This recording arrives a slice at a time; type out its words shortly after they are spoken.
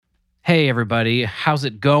Hey, everybody. How's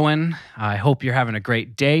it going? I hope you're having a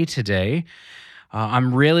great day today.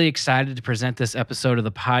 I'm really excited to present this episode of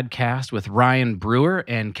the podcast with Ryan Brewer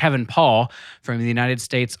and Kevin Paul from the United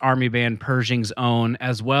States Army Band Pershing's Own,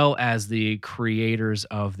 as well as the creators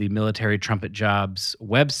of the Military Trumpet Jobs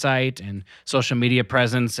website and social media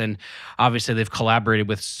presence. And obviously, they've collaborated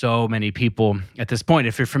with so many people at this point.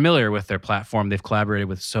 If you're familiar with their platform, they've collaborated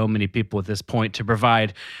with so many people at this point to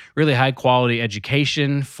provide really high quality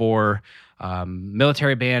education for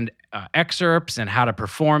military band excerpts and how to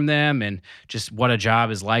perform them and just what a job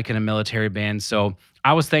is like in a military band. So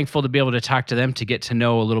I was thankful to be able to talk to them to get to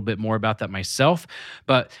know a little bit more about that myself.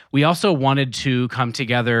 But we also wanted to come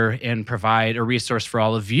together and provide a resource for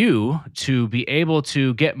all of you to be able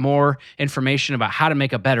to get more information about how to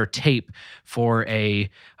make a better tape for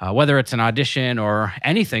whether it's an audition or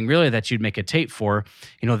anything really that you'd make a tape for.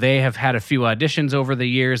 You know, they have had a few auditions over the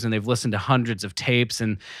years and they've listened to hundreds of tapes,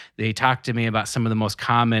 and they talked to me about some of the most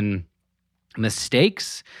common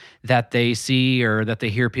mistakes that they see or that they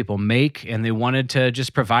hear people make, and they wanted to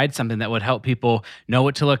just provide something that would help people know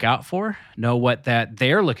what to look out for, know what that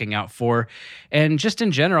they're looking out for, and just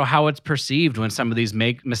in general how it's perceived when some of these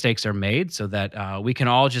mistakes are made, so that we can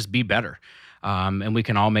all just be better. And we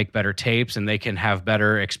can all make better tapes, and they can have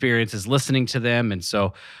better experiences listening to them. And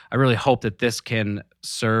so I really hope that this can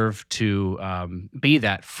serve to be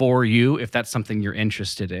that for you if that's something you're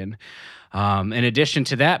interested in. In addition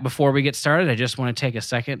to that, before we get started, I just want to take a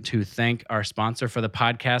second to thank our sponsor for the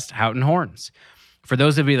podcast, Houghton Horns. For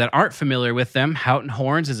those of you that aren't familiar with them, Houghton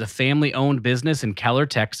Horns is a family-owned business in Keller,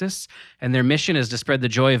 Texas, and their mission is to spread the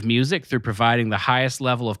joy of music through providing the highest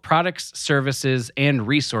level of products, services, and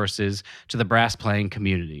resources to the brass playing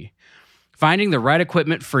community. Finding the right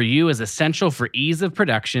equipment for you is essential for ease of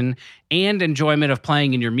production and enjoyment of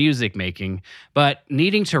playing in your music making, but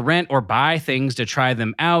needing to rent or buy things to try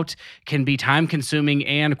them out can be time-consuming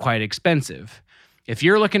and quite expensive. If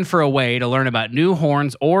you're looking for a way to learn about new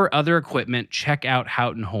horns or other equipment, check out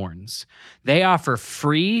Houghton Horns. They offer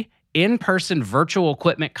free in-person virtual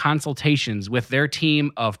equipment consultations with their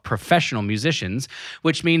team of professional musicians,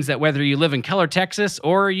 which means that whether you live in Keller, Texas,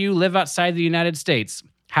 or you live outside the United States,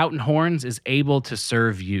 Houghton Horns is able to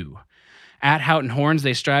serve you. At Houghton Horns,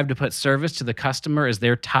 they strive to put service to the customer as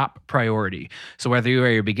their top priority. So whether you are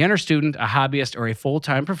a beginner student, a hobbyist, or a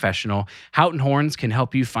full-time professional, Houghton Horns can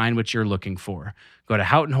help you find what you're looking for. Go to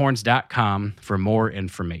houghtonhorns.com for more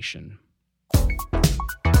information.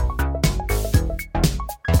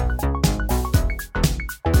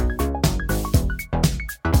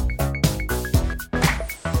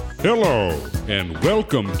 Hello, and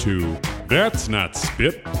welcome to That's Not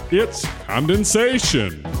Spit, It's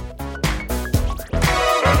Condensation.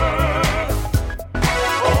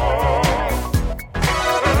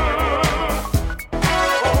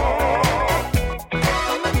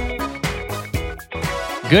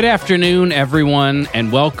 Good afternoon, everyone, and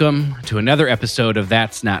welcome to another episode of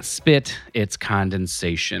That's Not Spit, It's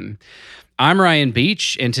Condensation. I'm Ryan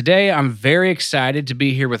Beach, and today I'm very excited to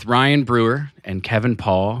be here with Ryan Brewer and Kevin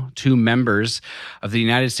Paul, two members of the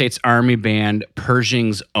United States Army Band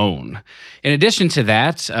Pershing's Own. In addition to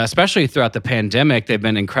that, especially throughout the pandemic, they've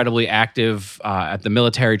been incredibly active at the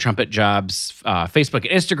Military Trumpet Jobs Facebook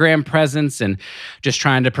and Instagram presence, and just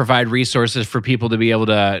trying to provide resources for people to be able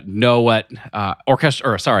to know what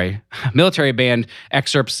military band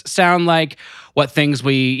excerpts sound like, what things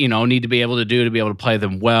we need to be able to do to be able to play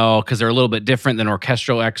them well, because they're a little bit different than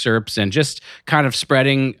orchestral excerpts, and just kind of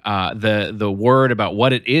spreading the word about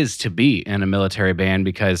what it is to be in a military band,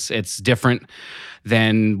 because it's different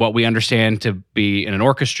than what we understand to be in an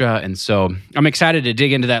orchestra. And so I'm excited to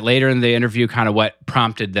dig into that later in the interview, kind of what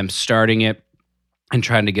prompted them starting it and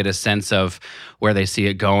trying to get a sense of where they see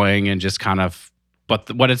it going and just kind of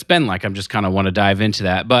what it's been like. I'm just kind of want to dive into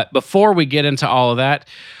that. But before we get into all of that,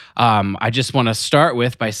 I just want to start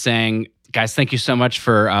by saying, guys, thank you so much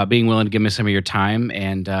for being willing to give me some of your time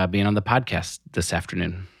and being on the podcast this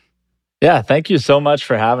afternoon. Yeah, thank you so much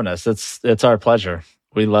for having us. It's our pleasure.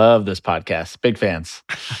 We love this podcast. Big fans.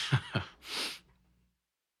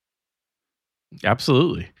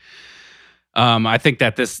 Absolutely. I think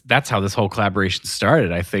that's how this whole collaboration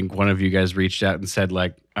started. I think one of you guys reached out and said,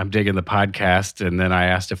 like, I'm digging the podcast, and then I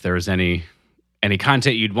asked if there was any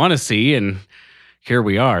content you'd want to see, and here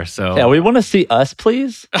we are. So yeah, we want to see us,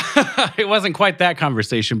 please. It wasn't quite that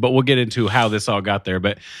conversation, but we'll get into how this all got there.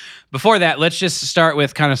 But before that, let's just start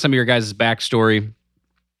with kind of some of your guys' backstory.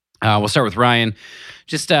 We'll start with Ryan.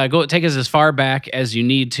 Just go take us as far back as you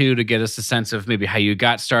need to get us a sense of maybe how you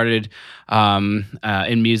got started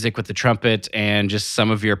in music with the trumpet, and just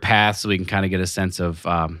some of your paths, so we can kind of get a sense of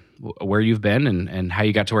where you've been and how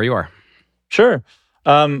you got to where you are. Sure.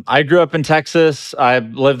 I grew up in Texas. I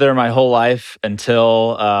lived there my whole life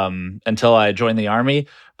until I joined the Army.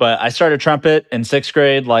 But I started trumpet in sixth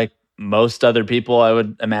grade, like most other people, I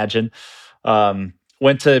would imagine.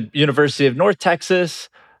 Went to University of North Texas,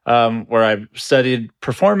 where I studied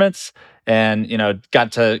performance, and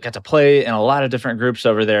got to play in a lot of different groups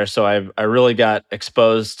over there. So I really got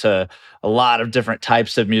exposed to a lot of different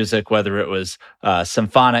types of music, whether it was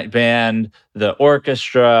symphonic band, the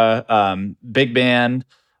orchestra, big band,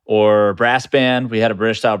 or brass band. We had a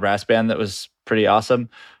British style brass band that was pretty awesome.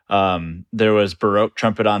 There was Baroque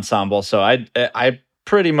trumpet ensemble. So I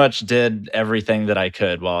pretty much did everything that I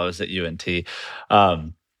could while I was at UNT.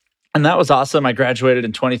 And that was awesome. I graduated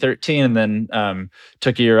in 2013 and then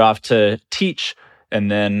took a year off to teach.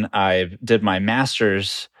 And then I did my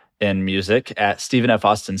master's in music at Stephen F.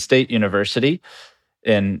 Austin State University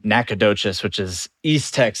in Nacogdoches, which is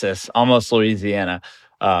East Texas, almost Louisiana.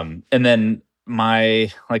 And then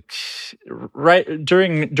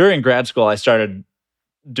during grad school, I started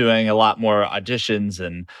doing a lot more auditions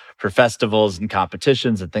and for festivals and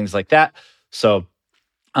competitions and things like that. So,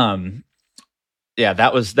 that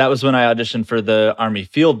was when I auditioned for the Army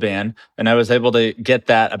Field Band, and I was able to get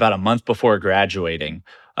that about a month before graduating.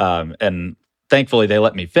 And thankfully, they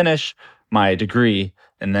let me finish my degree,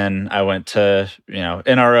 and then I went to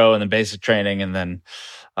NRO and then basic training, and then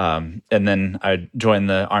I joined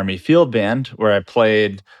the Army Field Band, where I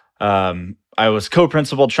played. I was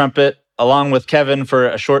co-principal trumpet along with Kevin for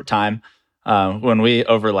a short time when we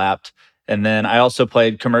overlapped. And then I also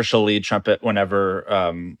played commercial lead trumpet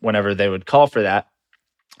whenever they would call for that.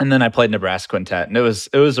 And then I played Nebraska Quintet, and it was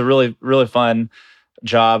a really, really fun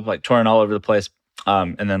job, like touring all over the place.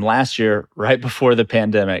 And then last year, right before the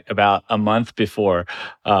pandemic, about a month before,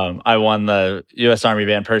 I won the U.S. Army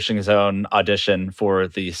Band Pershing Zone audition for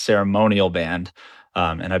the ceremonial band,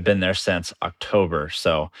 and I've been there since October.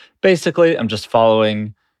 So basically, I'm just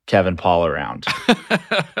following Kevin Paul around.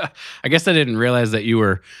 I guess I didn't realize that you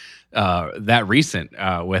were that recent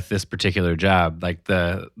with this particular job. Like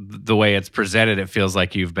the way it's presented, it feels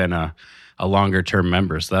like you've been a longer term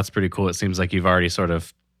member. So that's pretty cool. It seems like you've already sort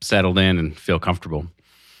of settled in and feel comfortable.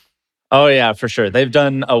 Oh yeah, for sure. They've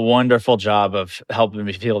done a wonderful job of helping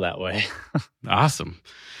me feel that way. Awesome.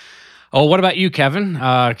 Oh, what about you, Kevin?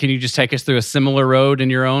 Can you just take us through a similar road in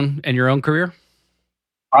your own career?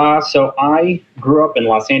 So I grew up in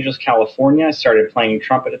Los Angeles, California. I started playing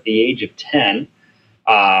trumpet at the age of 10.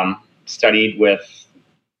 Studied with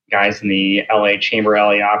guys in the LA Chamber,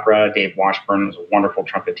 LA Opera. Dave Washburn was a wonderful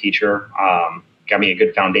trumpet teacher. Got me a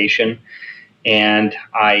good foundation. And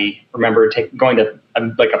I remember going to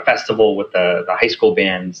a festival with the high school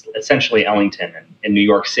bands, essentially Ellington in New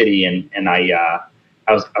York City. And I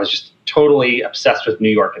was just totally obsessed with New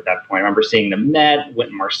York at that point. I remember seeing the Met,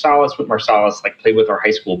 Wynton Marsalis. Wynton Marsalis played with our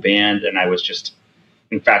high school band, and I was just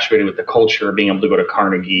infatuated with the culture, being able to go to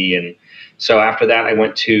Carnegie. And so after that, I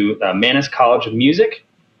went to the Mannes College of Music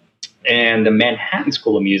and the Manhattan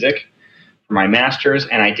School of Music for my master's,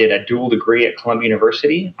 and I did a dual degree at Columbia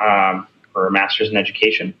University for a master's in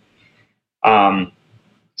education.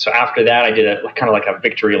 So after that, I did a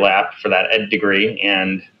victory lap for that ed degree,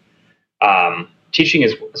 and teaching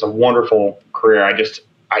is a wonderful career.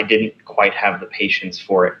 I didn't quite have the patience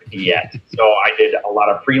for it yet. So I did a lot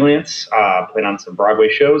of freelance, played on some Broadway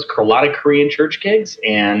shows, a lot of Korean church gigs,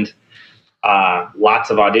 and lots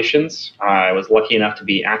of auditions. I was lucky enough to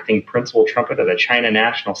be acting principal trumpet of the China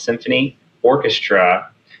National Symphony Orchestra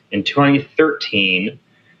in 2013,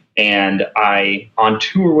 and I on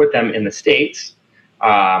tour with them in the States.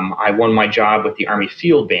 I won my job with the Army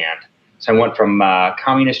Field Band. So I went from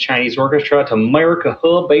Communist Chinese Orchestra to America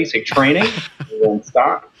Hill Basic Training in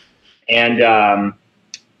stock. And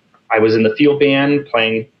I was in the field band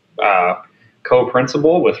playing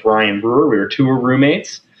co-principal with Ryan Brewer. We were tour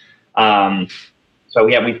roommates. So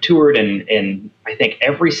we toured in I think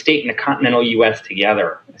every state in the continental U.S.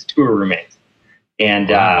 together as tour roommates. And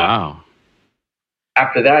wow.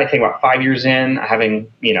 After that, I think about 5 years in,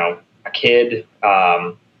 having a kid,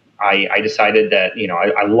 I decided that,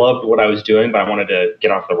 I loved what I was doing, but I wanted to get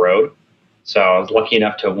off the road. So I was lucky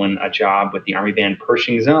enough to win a job with the Army Band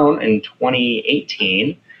Pershing Zone in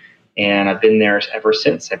 2018. And I've been there ever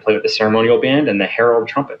since. I play with the ceremonial band and the Herald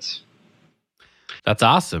trumpets. That's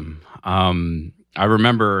awesome. I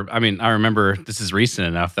remember this is recent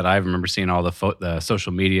enough that I remember seeing all the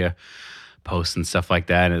social media posts and stuff like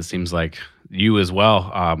that. And it seems like you as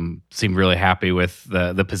well seem really happy with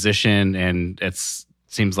the position, and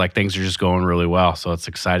seems like things are just going really well. So it's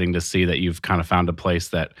exciting to see that you've kind of found a place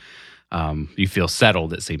that you feel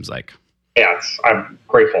settled, it seems like. yeah, I'm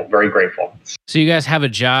grateful, very grateful. So you guys have a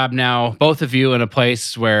job now, both of you, in a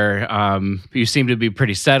place where you seem to be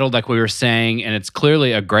pretty settled, like we were saying, and it's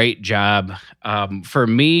clearly a great job. For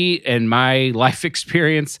me and my life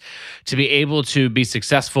experience, to be able to be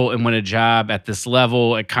successful and win a job at this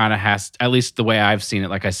level, it kind of has, at least the way I've seen it,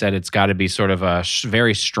 like I said, it's got to be sort of a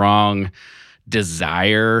very strong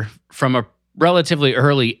desire from a relatively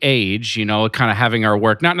early age, kind of having our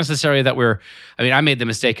work, not necessarily that I made the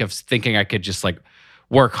mistake of thinking I could just like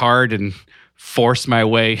work hard and force my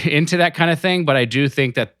way into that kind of thing. But I do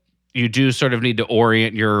think that you do sort of need to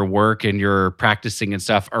orient your work and your practicing and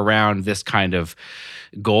stuff around this kind of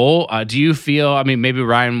goal. Do you feel, maybe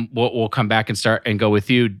Ryan, we'll come back and start and go with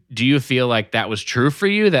you. Do you feel like that was true for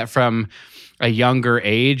you, that from a younger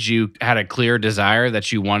age, you had a clear desire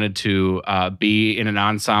that you wanted to be in an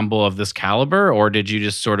ensemble of this caliber? Or did you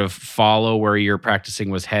just sort of follow where your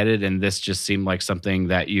practicing was headed, and this just seemed like something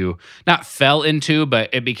that you not fell into,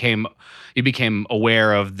 but you became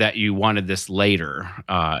aware of that you wanted this later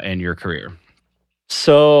in your career?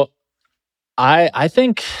 So I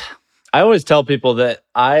think I always tell people that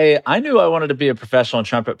I knew I wanted to be a professional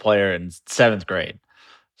trumpet player in 7th grade.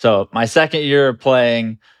 So my second year of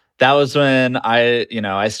playing, that was when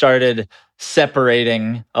I started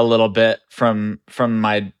separating a little bit from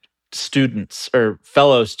my students or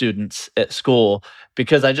fellow students at school,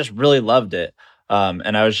 because I just really loved it.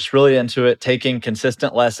 And I was just really into it, taking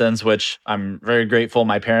consistent lessons, which I'm very grateful.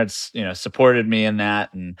 My parents, supported me in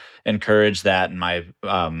that and encouraged that. And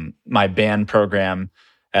my band program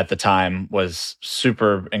at the time was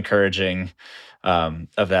super encouraging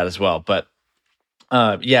of that as well. But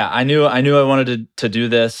I knew I wanted to do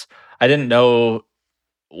this. I didn't know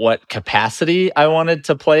what capacity I wanted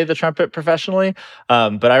to play the trumpet professionally.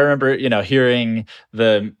 But I remember, hearing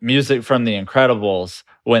the music from The Incredibles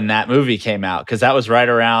when that movie came out, because that was right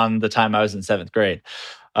around the time I was in 7th grade.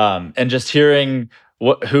 And just hearing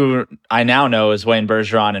who I now know is Wayne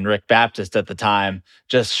Bergeron and Rick Baptist at the time,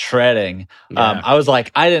 just shredding. Yeah. I was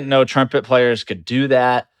like, I didn't know trumpet players could do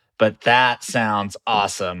that, but that sounds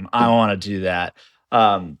awesome. I want to do that.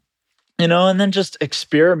 And then just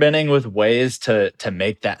experimenting with ways to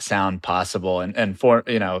make that sound possible. And for,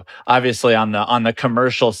 obviously on the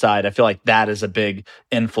commercial side, I feel like that is a big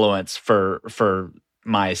influence for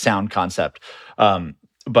my sound concept.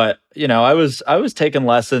 But I was taking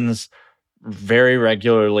lessons very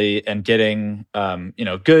regularly and getting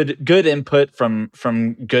good input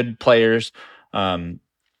from good players. And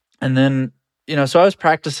then, so I was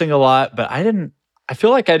practicing a lot, but I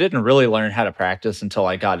feel like I didn't really learn how to practice until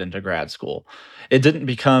I got into grad school. It didn't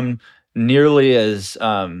become nearly as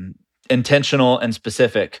intentional and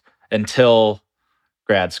specific until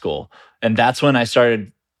grad school. And that's when I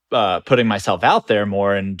started putting myself out there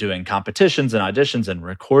more and doing competitions and auditions and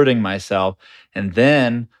recording myself. And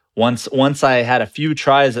then once I had a few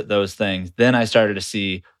tries at those things, then I started to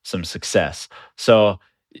see some success. So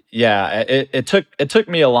yeah, it took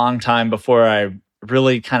me a long time before I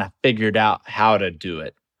really kind of figured out how to do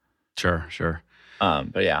it. Sure.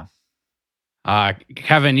 But yeah.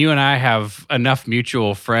 Kevin, you and I have enough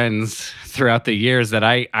mutual friends throughout the years that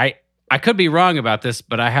I could be wrong about this,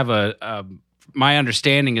 but I have my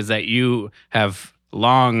understanding is that you have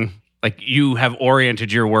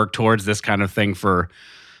oriented your work towards this kind of thing for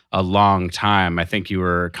a long time. I think you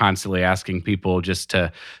were constantly asking people just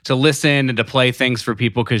to listen and to play things for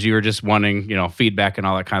people because you were just wanting, feedback and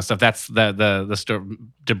all that kind of stuff. That's the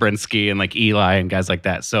Dobrinsky and like Eli and guys like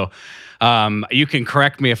that. So you can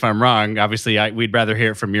correct me if I'm wrong. Obviously, we'd rather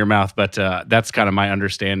hear it from your mouth, but that's kind of my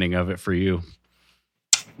understanding of it for you.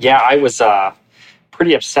 Yeah, I was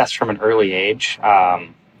pretty obsessed from an early age.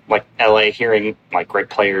 Like LA, hearing like great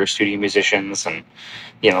players, studio musicians, and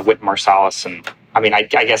Wynton Marsalis, and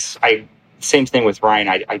I guess same thing with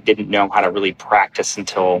Ryan. I didn't know how to really practice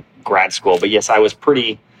until grad school, but yes, I was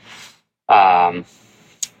pretty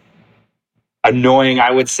annoying,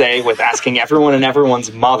 I would say, with asking everyone and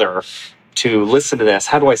everyone's mother to listen to this.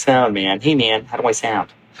 How do I sound, man? Hey, man, how do I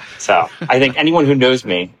sound? So I think anyone who knows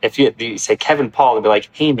me, if you say Kevin Paul, they'll be like,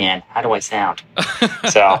 hey, man, how do I sound?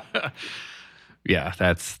 So yeah,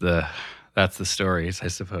 that's the stories, I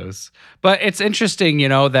suppose. But it's interesting,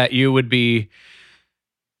 that you would be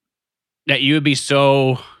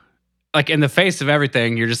so, like, in the face of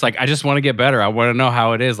everything, you're just like, I just want to get better. I want to know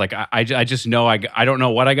how it is. Like, I just know I don't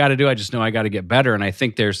know what I got to do. I just know I got to get better. And I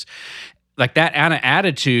think there's like that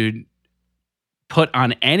attitude put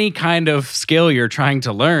on any kind of skill you're trying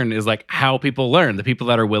to learn is like how people learn. The people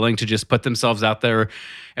that are willing to just put themselves out there,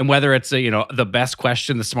 and whether it's the best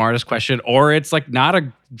question, the smartest question, or it's like not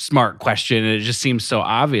a smart question and it just seems so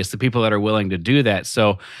obvious, the people that are willing to do that.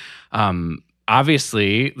 So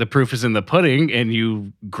Obviously the proof is in the pudding, and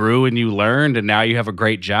you grew and you learned, and now you have a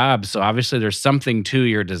great job. So obviously there's something to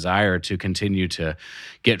your desire to continue to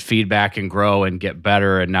get feedback and grow and get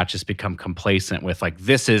better, and not just become complacent with like,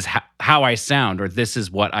 this is how I sound, or this is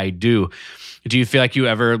what I do. Do you feel like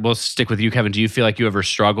we'll stick with you, Kevin. Do you feel like you ever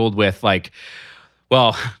struggled with like,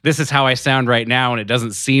 well, this is how I sound right now, and it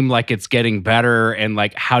doesn't seem like it's getting better? And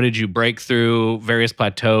like, how did you break through various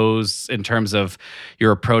plateaus in terms of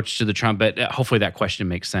your approach to the trumpet? Hopefully that question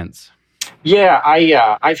makes sense. Yeah,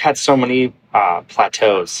 I've had so many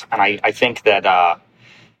plateaus, and I think that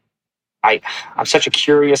I'm such a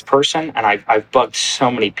curious person, and I've bugged so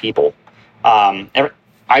many people.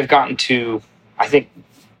 I've gotten to, I think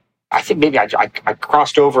maybe I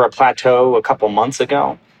crossed over a plateau a couple months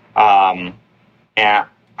ago. And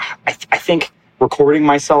I think recording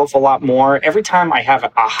myself a lot more. Every time I have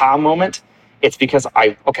an aha moment, it's because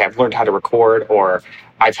I've learned how to record, or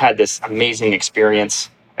I've had this amazing experience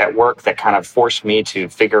at work that kind of forced me to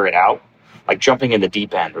figure it out, like jumping in the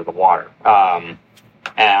deep end or the water. And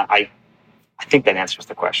I think that answers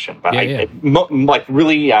the question. But like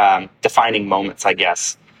really defining moments, I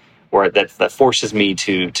guess, where that forces me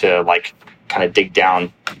to like kind of dig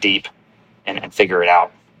down deep and figure it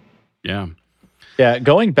out. Yeah. Yeah,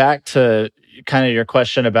 going back to kind of your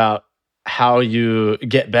question about how you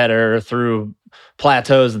get better through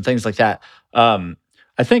plateaus and things like that. I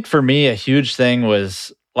think for me, a huge thing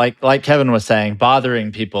was like Kevin was saying,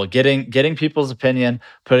 bothering people, getting people's opinion,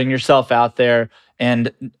 putting yourself out there,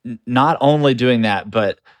 and not only doing that,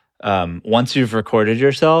 but once you've recorded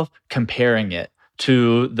yourself, comparing it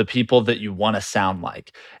to the people that you want to sound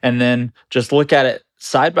like, and then just look at it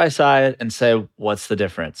side by side and say, what's the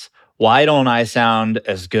difference? Why don't I sound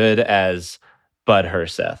as good as Bud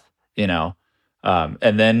Herseth? You know,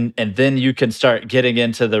 and then you can start getting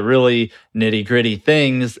into the really nitty gritty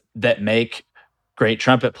things that make great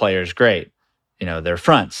trumpet players great. You know, their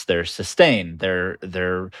fronts, their sustain,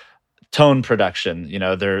 their tone production. You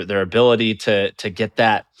know, their ability to get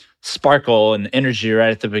that sparkle and energy right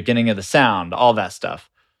at the beginning of the sound. All that stuff.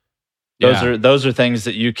 Those are things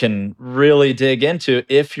that you can really dig into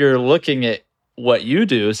if you're looking at what you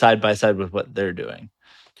do side by side with what they're doing.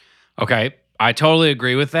 Okay. I totally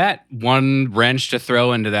agree with that. One wrench to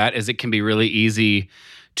throw into that is it can be really easy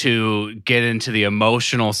to get into the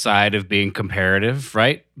emotional side of being comparative,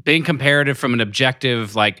 right? Being comparative from an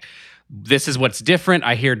objective, like, this is what's different.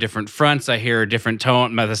 I hear different fronts. I hear a different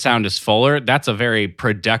tone. The sound is fuller. That's a very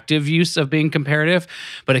productive use of being comparative,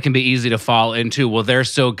 but it can be easy to fall into, well, they're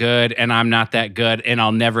so good and I'm not that good and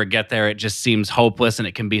I'll never get there. It just seems hopeless, and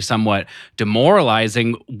it can be somewhat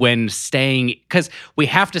demoralizing when staying, because we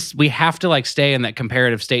have to like stay in that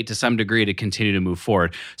comparative state to some degree to continue to move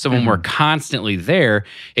forward. So when we're constantly there,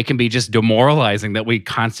 it can be just demoralizing that we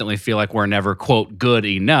constantly feel like we're never, quote, good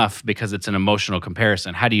enough because it's an emotional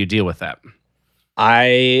comparison. How do you deal with that?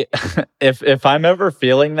 If I'm ever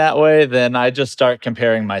feeling that way, then I just start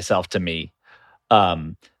comparing myself to me.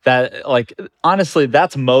 That, like, honestly,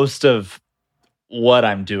 that's most of what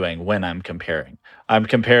I'm doing when I'm comparing. I'm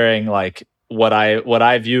comparing like what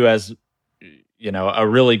I view as, you know, a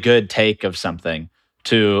really good take of something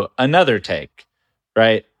to another take,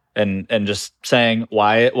 right? And just saying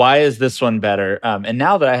why is this one better? And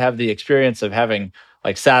now that I have the experience of having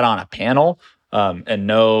like sat on a panel and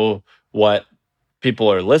know what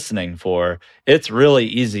people are listening for, it's really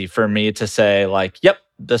easy for me to say like, yep,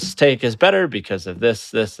 this take is better because of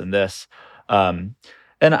this, and this. And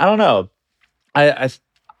I don't know,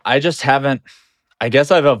 I just haven't, I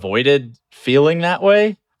guess I've avoided feeling that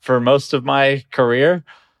way for most of my career,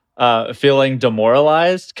 feeling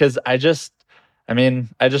demoralized, because I just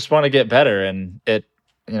want to get better, and it,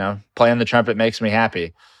 you know, playing the trumpet makes me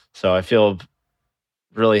happy. So I feel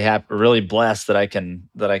really happy, really blessed that I can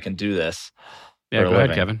do this. Yeah, go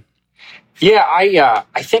ahead, Kevin. Yeah,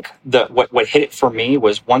 I think what hit it for me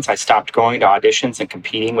was once I stopped going to auditions and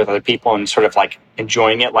competing with other people and sort of like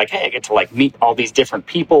enjoying it. Like, hey, I get to like meet all these different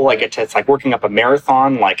people. It's like working up a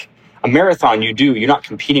marathon. Like a marathon, you're not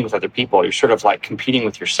competing with other people. You're sort of like competing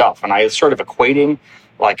with yourself. And I was sort of equating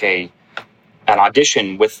like an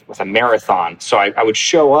audition with a marathon. So I would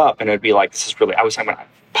show up and it would be like, this is really, I was having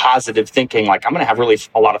positive thinking, like I'm going to have really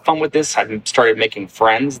a lot of fun with this. I've started making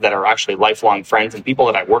friends that are actually lifelong friends and people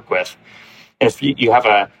that I work with. And if you have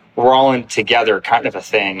we're all in together kind of a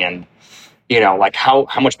thing, and, you know, like how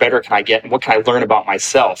much better can I get and what can I learn about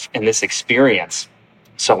myself in this experience?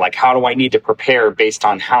 So like, how do I need to prepare based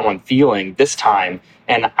on how I'm feeling this time?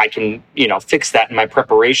 And I can, you know, fix that in my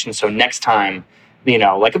preparation. So next time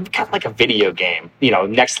like kind of like a video game,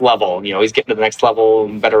 next level, he's getting to the next level,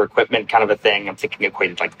 better equipment kind of a thing. I'm thinking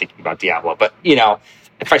equated like thinking about Diablo. But,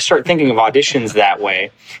 if I start thinking of auditions that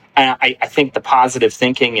way, and I think the positive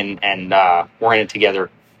thinking and we're in it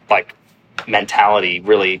together, like mentality,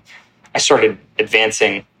 really, I started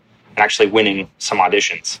advancing and actually winning some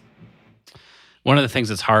auditions. One of the things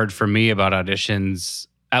that's hard for me about auditions,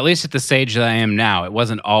 at least at the stage that I am now, it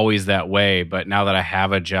wasn't always that way, but now that I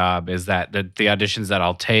have a job, is that the auditions that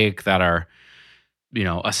I'll take that are,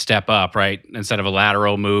 a step up, right? Instead of a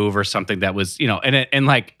lateral move or something that was, and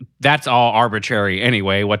like that's all arbitrary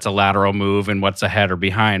anyway. What's a lateral move and what's ahead or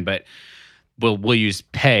behind? But we'll use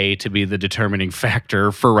pay to be the determining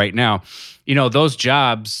factor for right now. Those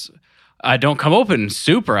jobs don't come open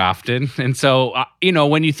super often, and so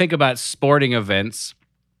when you think about sporting events,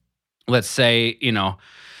 let's say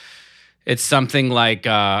it's something like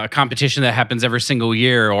a competition that happens every single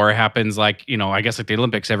year, or happens like, I guess like the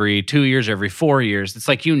Olympics every 2 years, every 4 years. It's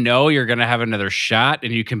like, you're going to have another shot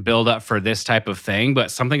and you can build up for this type of thing.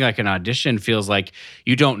 But something like an audition feels like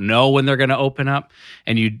you don't know when they're going to open up,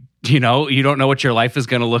 and you don't know what your life is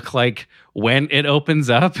going to look like when it opens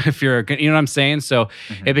up, if you're, what I'm saying? So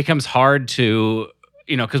it becomes hard to,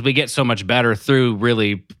 because we get so much better through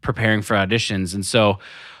really preparing for auditions. And so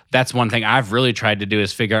that's one thing I've really tried to do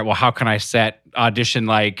is figure out, well, how can I set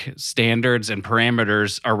audition-like standards and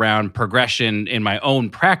parameters around progression in my own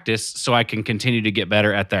practice so I can continue to get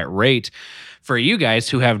better at that rate. For you guys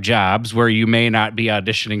who have jobs where you may not be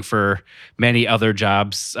auditioning for many other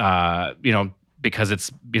jobs, because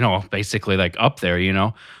it's, basically like up there,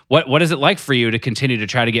 what is it like for you to continue to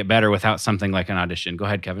try to get better without something like an audition? Go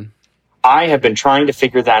ahead, Kevin. I have been trying to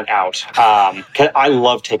figure that out. I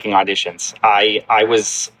love taking auditions. I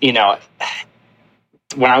was,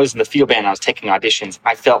 when I was in the field band, I was taking auditions.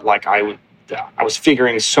 I felt like I was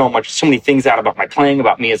figuring so many things out about my playing,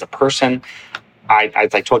 about me as a person.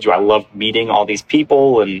 As I told you, I loved meeting all these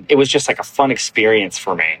people, and it was just like a fun experience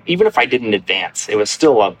for me. Even if I didn't advance, it was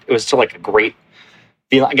still like a great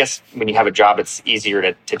feeling. I guess when you have a job, it's easier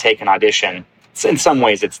to take an audition. In some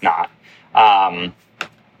ways, it's not.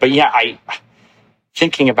 But yeah,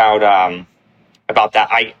 thinking about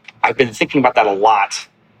that. I've been thinking about that a lot,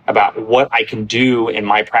 about what I can do in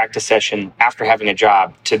my practice session after having a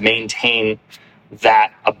job to maintain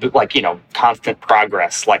that, constant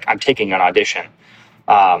progress. Like I'm taking an audition.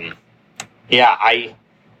 I'd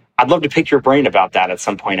love to pick your brain about that at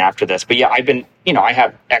some point after this. But yeah, I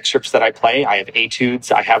have excerpts that I play. I have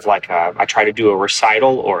etudes. I have I try to do a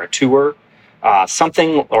recital or a tour.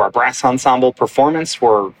 Something, or a brass ensemble performance,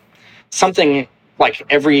 or something like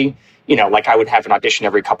every, like I would have an audition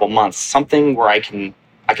every couple months, something where I can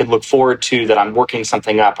look forward to, that I'm working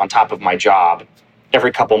something up on top of my job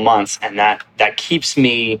every couple months. And that keeps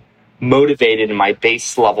me motivated in my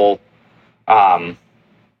base level,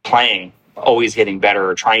 playing, always getting better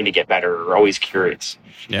or trying to get better or always curious.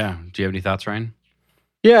 Yeah. Do you have any thoughts, Ryan?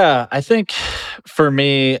 Yeah, I think for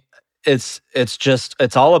me, it's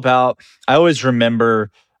all about, I always remember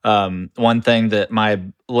one thing that my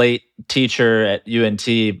late teacher at UNT,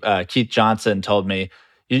 Keith Johnson, told me: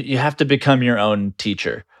 you have to become your own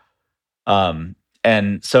teacher.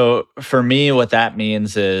 And so for me, what that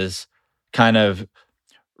means is kind of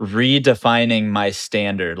redefining my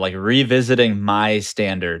standard, like revisiting my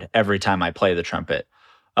standard every time I play the trumpet.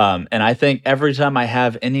 And I think every time I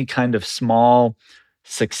have any kind of small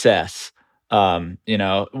success, even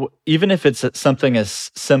if it's something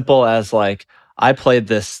as simple as like, I played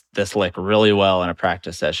this lick really well in a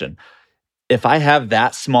practice session. If I have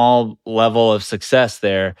that small level of success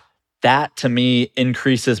there, that to me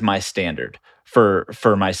increases my standard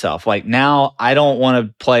for myself. Like now I don't want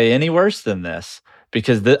to play any worse than this,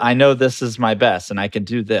 because I know this is my best and I can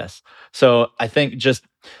do this. So I think just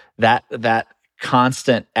that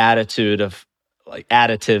constant attitude of like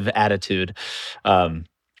additive attitude,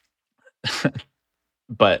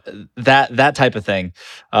 but that type of thing,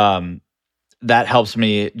 that helps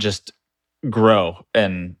me just grow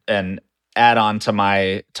and add on to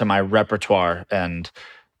my repertoire and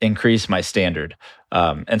increase my standard.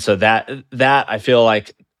 And so that I feel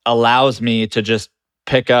like allows me to just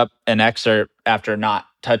pick up an excerpt after not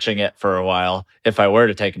touching it for a while, if I were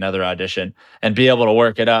to take another audition, and be able to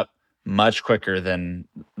work it up much quicker than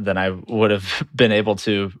I would have been able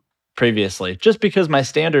to previously, just because my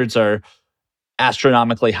standards are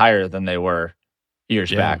astronomically higher than they were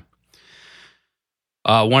years back.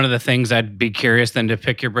 One of the things I'd be curious then to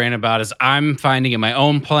pick your brain about is I'm finding in my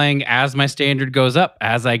own playing as my standard goes up,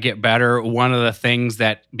 as I get better, one of the things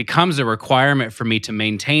that becomes a requirement for me to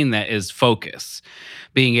maintain that is focus,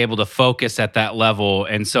 being able to focus at that level.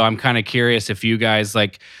 And so I'm kind of curious if you guys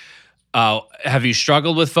have you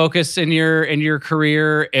struggled with focus in your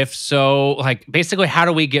career? If so, like basically how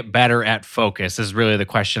do we get better at focus is really the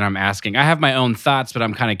question I'm asking. I have my own thoughts, but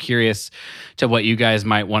I'm kind of curious to what you guys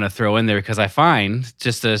might want to throw in there, because I find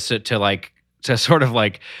just to sort of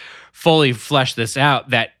like fully flesh this out,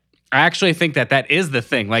 that I actually think that is the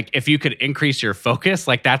thing. Like if you could increase your focus,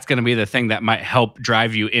 like that's going to be the thing that might help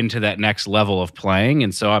drive you into that next level of playing.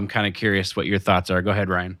 And so I'm kind of curious what your thoughts are. Go ahead,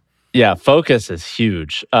 Ryan. Yeah, focus is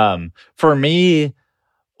huge. For me,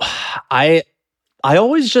 I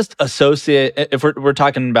always just associate, if we're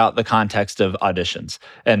talking about the context of auditions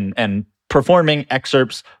and performing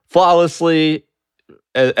excerpts flawlessly,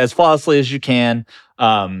 as flawlessly as you can,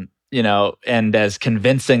 and as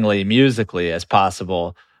convincingly musically as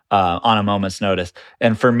possible on a moment's notice.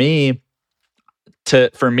 And for me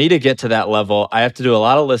to get to that level, I have to do a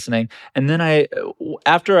lot of listening. And then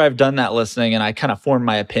after I've done that listening and I kind of form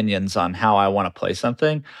my opinions on how I want to play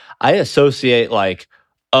something, I associate like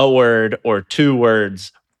a word or two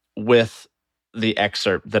words with the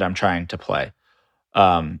excerpt that I'm trying to play.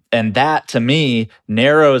 And that to me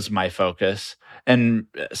narrows my focus. And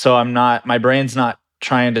so my brain's not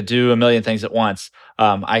trying to do a million things at once.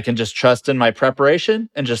 I can just trust in my preparation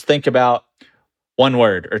and just think about one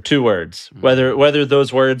word or two words, whether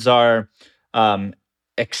those words are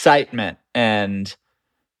excitement and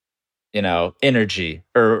energy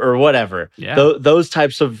or whatever. Yeah.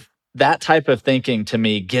 That type of thinking to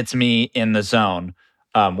me gets me in the zone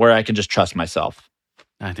where I can just trust myself.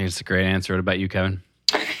 I think it's a great answer. What about you, Kevin?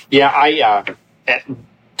 Yeah,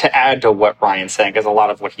 to add to what Ryan's saying, because a lot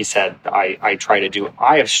of what he said I try to do.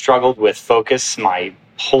 I have struggled with focus my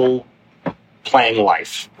whole playing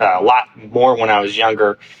life, a lot more when I was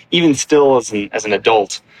younger, even still as an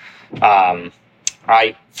adult.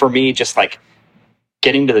 For me, just like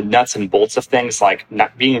getting to the nuts and bolts of things, like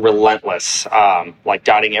not being relentless, like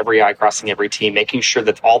dotting every I, crossing every T, making sure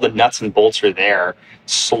that all the nuts and bolts are there,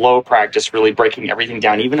 slow practice, really breaking everything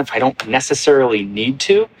down, even if I don't necessarily need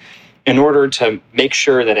to, in order to make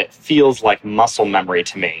sure that it feels like muscle memory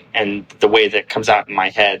to me. And the way that it comes out in my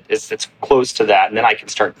head is it's close to that. And then I can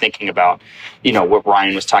start thinking about, what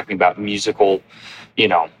Ryan was talking about, musical,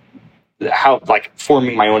 how like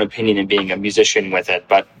forming my own opinion and being a musician with it.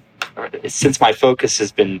 But since my focus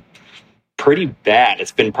has been pretty bad,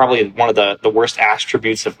 it's been probably one of the worst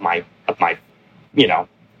attributes of my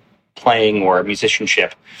playing or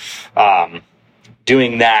musicianship.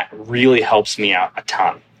 Doing that really helps me out a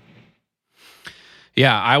ton.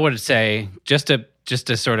 Yeah, I would say just to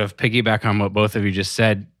sort of piggyback on what both of you just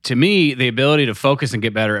said, to me, the ability to focus and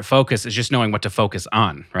get better at focus is just knowing what to focus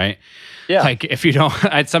on, right? Yeah. Like if you don't,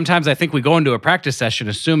 sometimes I think we go into a practice session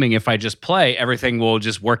assuming if I just play, everything will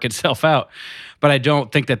just work itself out. But I don't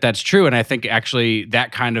think that that's true. And I think actually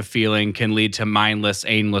that kind of feeling can lead to mindless,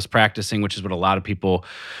 aimless practicing, which is what a lot of people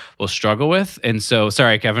will struggle with. And so,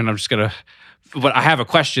 sorry, Kevin, what I have a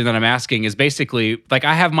question that I'm asking is basically, like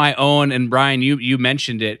I have my own, and Brian, you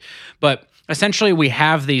mentioned it, but essentially we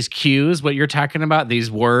have these cues, what you're talking about, these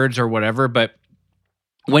words or whatever, but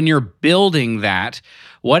when you're building that,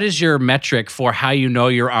 what is your metric for how you know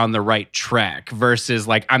you're on the right track versus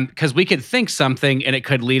because we could think something and it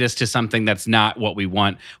could lead us to something that's not what we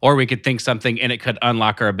want, or we could think something and it could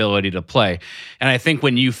unlock our ability to play. And I think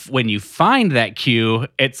when you find that cue,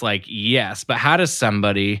 it's like, yes, but how does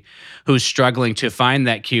somebody who's struggling to find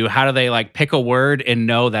that cue, how do they pick a word and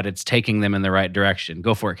know that it's taking them in the right direction?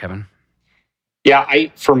 Go for it, Kevin. Yeah,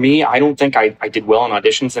 for me, I don't think I did well in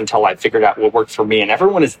auditions until I figured out what worked for me. And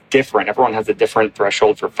everyone is different. Everyone has a different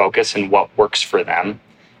threshold for focus and what works for them.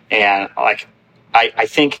 And I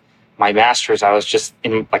think my master's, I was just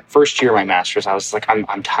in first year of my master's, I was like,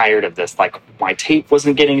 I'm tired of this. Like my tape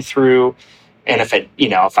wasn't getting through. And if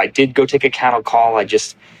I did go take a cattle call, I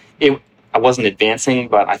wasn't advancing,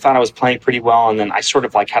 but I thought I was playing pretty well. And then I sort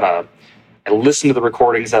of I listened to the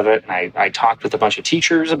recordings of it, and I talked with a bunch of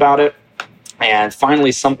teachers about it. And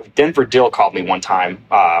finally, Denver Dill called me one time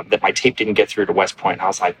that my tape didn't get through to West Point. And I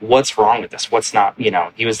was like, "What's wrong with this? What's not?"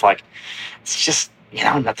 He was like, "It's just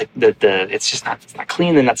not it's not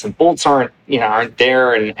clean. The nuts and bolts aren't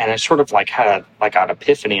there." And I sort of had an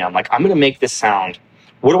epiphany. I'm like, I'm going to make this sound.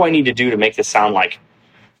 What do I need to do to make this sound like?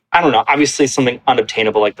 I don't know. Obviously, something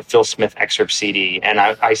unobtainable like the Phil Smith excerpt CD. And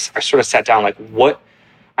I sort of sat down what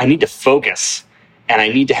I need to focus. And I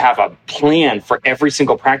need to have a plan for every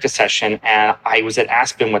single practice session. And I was at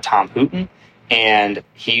Aspen with Tom Hooten, and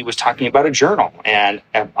he was talking about a journal and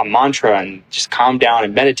a mantra and just calm down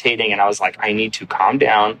and meditating. And I was like, I need to calm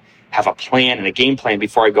down, have a plan and a game plan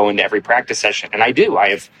before I go into every practice session. And I do.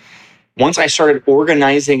 Once I started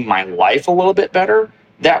organizing my life a little bit better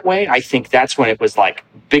that way, I think that's when it was like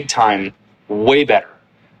big time, way better.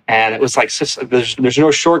 And it was like, there's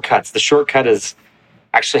no shortcuts. The shortcut is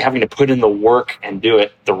actually having to put in the work and do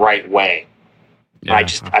it the right way. Yeah.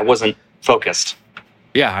 I wasn't focused.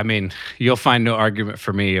 Yeah, I mean, you'll find no argument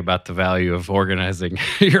for me about the value of organizing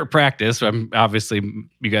your practice. Obviously,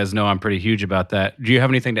 you guys know I'm pretty huge about that. Do you have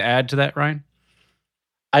anything to add to that, Ryan?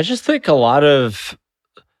 I just think a lot of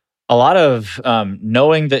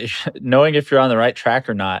knowing if you're on the right track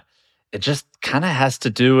or not, it just kind of has to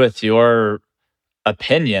do with your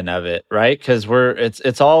opinion of it, right? Because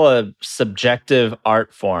it's all a subjective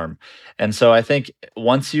art form, and so I think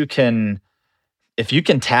if you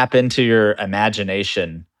can tap into your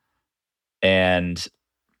imagination and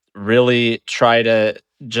really try to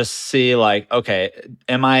just see like, okay,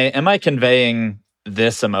 am I conveying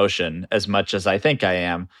this emotion as much as I think I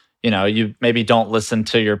am? You maybe don't listen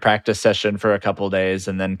to your practice session for a couple of days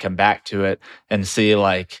and then come back to it and see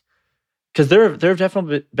like, because there have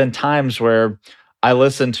definitely been times where I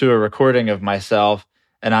listen to a recording of myself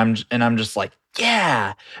and I'm just like,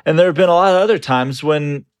 yeah. And there have been a lot of other times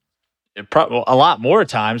when a lot more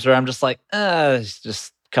times where I'm just like, it's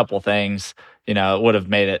just a couple things, it would have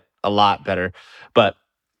made it a lot better. But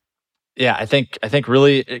yeah, I think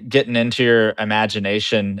really getting into your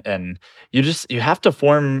imagination, and you have to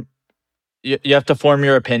form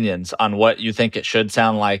your opinions on what you think it should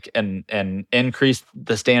sound like, and increase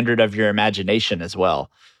the standard of your imagination as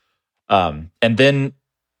well. And then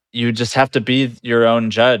you just have to be your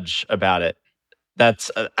own judge about it.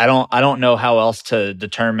 That's I don't know how else to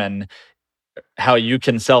determine how you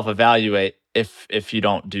can self-evaluate if you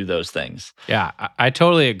don't do those things. Yeah, I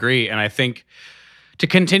totally agree. And I think to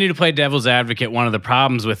continue to play devil's advocate, one of the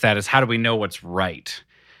problems with that is how do we know what's right?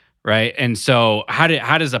 Right. And so how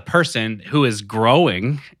does a person who is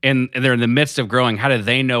growing and they're in the midst of growing, how do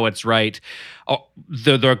they know what's right? Oh,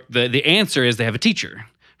 the answer is they have a teacher.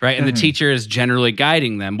 Right. And the teacher is generally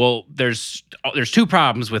guiding them. Well, there's two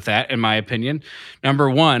problems with that, in my opinion. Number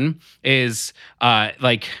one is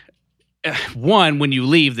when you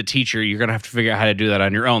leave the teacher, you're going to have to figure out how to do that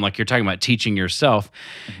on your own. Like you're talking about teaching yourself.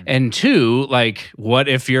 And two, like, what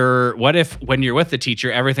if when you're with the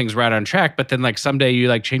teacher, everything's right on track, but then like someday you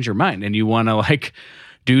like change your mind and you want to like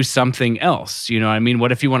do something else. You know what I mean?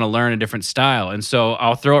 What if you want to learn a different style? And so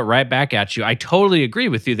I'll throw it right back at you. I totally agree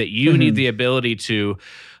with you that you need the ability to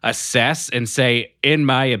assess and say, in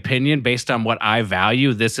my opinion, based on what I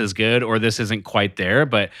value, this is good or this isn't quite there.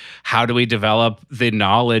 But how do we develop the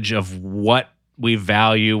knowledge of what we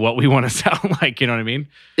value, what we want to sound like? You know what I mean?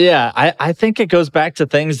 Yeah, I think it goes back to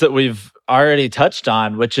things that we've already touched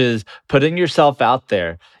on, which is putting yourself out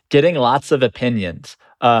there, getting lots of opinions.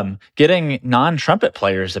 Getting non-trumpet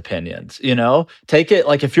players' opinions, take it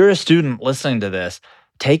like if you're a student listening to this,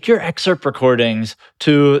 take your excerpt recordings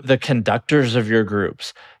to the conductors of your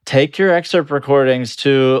groups. Take your excerpt recordings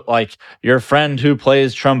to like your friend who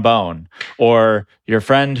plays trombone or your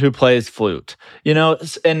friend who plays flute,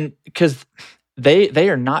 and because they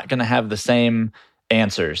are not going to have the same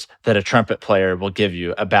answers that a trumpet player will give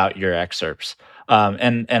you about your excerpts.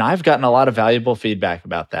 And I've gotten a lot of valuable feedback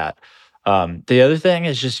about that. The other thing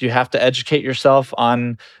is just you have to educate yourself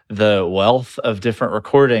on the wealth of different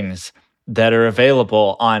recordings that are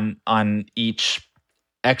available on each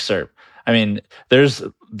excerpt. I mean, there's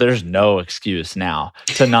no excuse now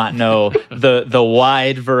to not know the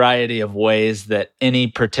wide variety of ways that any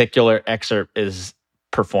particular excerpt is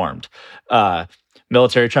performed.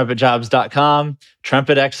 militarytrumpetjobs.com,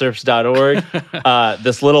 trumpetexcerpts.org,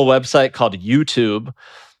 this little website called YouTube.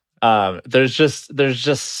 There's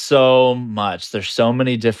just so much. There's so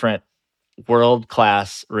many different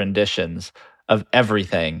world-class renditions of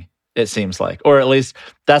everything, it seems like. Or at least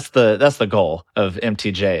that's the goal of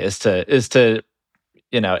MTJ is to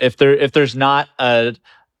if there's not a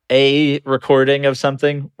recording of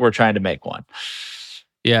something, we're trying to make one.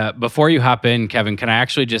 Yeah, before you hop in, Kevin, can I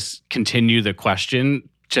actually just continue the question?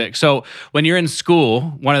 So when you're in school,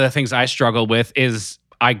 one of the things I struggle with is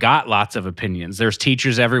I got lots of opinions. There's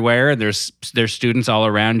teachers everywhere, and there's students all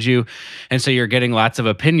around you, and so you're getting lots of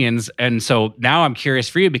opinions. And so now I'm curious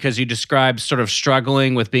for you because you described sort of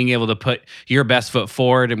struggling with being able to put your best foot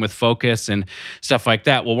forward and with focus and stuff like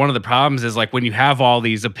that. Well, one of the problems is like when you have all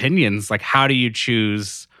these opinions, like how do you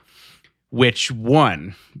choose which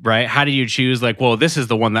one, right? How do you choose like, well, this is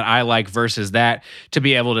the one that I like versus that, to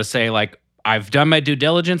be able to say like, I've done my due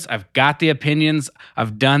diligence. I've got the opinions.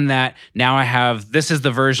 I've done that. Now I have, this is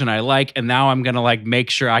the version I like. And now I'm going to like make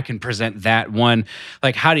sure I can present that one.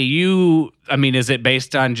 Like, how do you, I mean, is it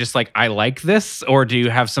based on just like, I like this? Or do you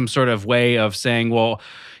have some sort of way of saying, well,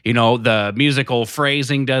 you know, the musical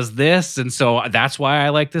phrasing does this, and so that's why I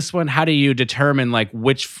like this one? How do you determine like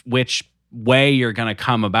which way you're going to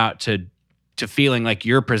come about to feeling like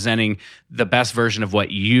you're presenting the best version of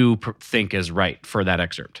what you think is right for that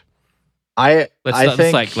excerpt?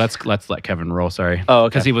 Let's let Kevin roll. Sorry. Oh, okay.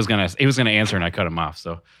 Because he was gonna answer and I cut him off.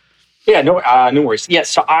 So yeah, no worries. Yeah,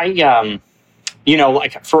 so I you know,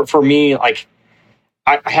 like for me, like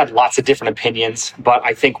I had lots of different opinions, but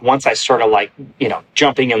I think once I sort of like, you know,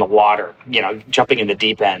 jumping in the water, you know, jumping in the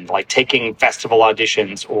deep end, like taking festival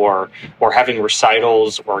auditions or having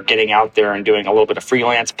recitals or getting out there and doing a little bit of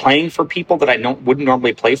freelance, playing for people that I wouldn't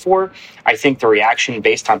normally play for, I think the reaction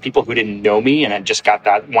based on people who didn't know me and I just got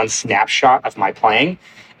that one snapshot of my playing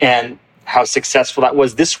and how successful that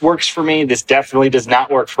was. This works for me. This definitely does not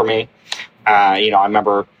work for me. You know, I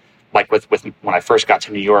remember like with when I first got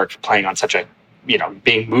to New York, playing on such a, you know,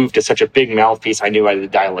 being moved to such a big mouthpiece, I knew I had to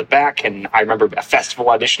dial it back. And I remember a festival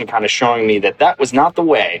audition kind of showing me that was not the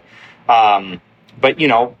way. But, you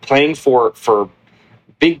know, playing for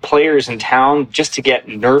big players in town just to get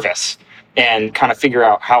nervous and kind of figure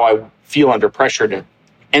out how I feel under pressure to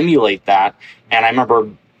emulate that. And I remember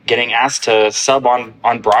getting asked to sub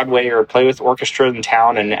on Broadway or play with orchestra in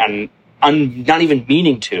town and not even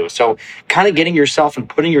meaning to. So kind of getting yourself and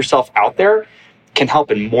putting yourself out there can help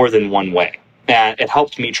in more than one way. And it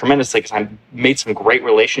helped me tremendously because I made some great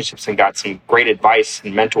relationships and got some great advice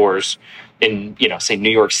and mentors in, you know, say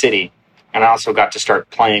New York City. And I also got to start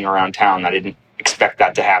playing around town. I didn't expect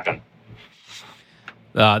that to happen.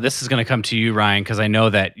 This is going to come to you, Ryan, because I know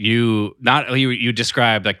that you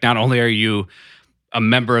described like not only are you a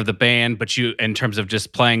member of the band, but you, in terms of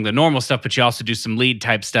just playing the normal stuff, but you also do some lead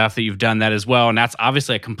type stuff that you've done that as well. And that's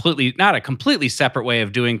obviously not a completely separate way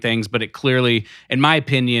of doing things, but it clearly, in my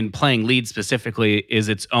opinion, playing lead specifically is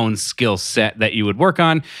its own skill set that you would work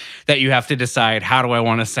on, that you have to decide, how do I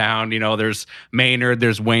want to sound? You know, there's Maynard,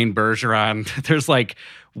 there's Wayne Bergeron, there's like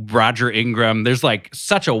Roger Ingram. There's like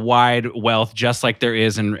such a wide wealth, just like there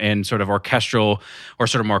is in sort of orchestral or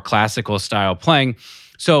sort of more classical style playing.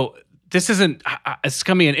 So it's going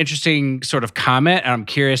to be an interesting sort of comment, and I'm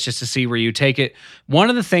curious just to see where you take it. One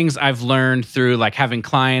of the things I've learned through like having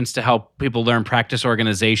clients to help people learn practice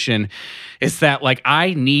organization is that like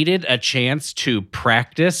I needed a chance to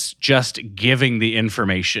practice just giving the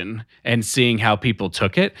information and seeing how people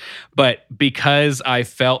took it. But because I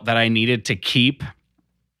felt that I needed to keep,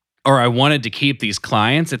 or I wanted to keep these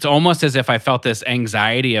clients, it's almost as if I felt this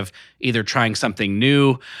anxiety of either trying something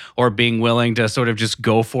new or being willing to sort of just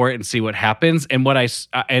go for it and see what happens. And it's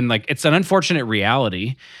an unfortunate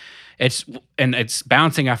reality. It's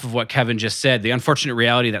bouncing off of what Kevin just said, the unfortunate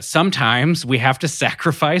reality that sometimes we have to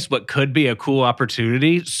sacrifice what could be a cool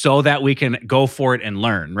opportunity so that we can go for it and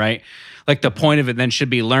learn, right? Like the point of it then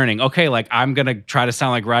should be learning. Okay, like I'm going to try to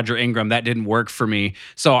sound like Roger Ingram. That didn't work for me.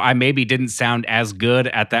 So I maybe didn't sound as good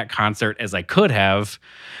at that concert as I could have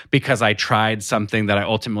because I tried something that I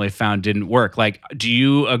ultimately found didn't work. Like, do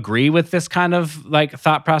you agree with this kind of like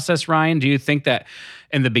thought process, Ryan? Do you think that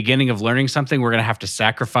in the beginning of learning something, we're going to have to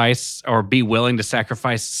sacrifice or be willing to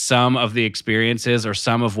sacrifice some of the experiences or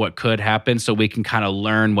some of what could happen so we can kind of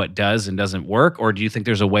learn what does and doesn't work? Or do you think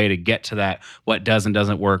there's a way to get to that what does and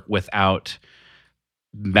doesn't work without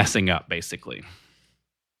messing up, basically?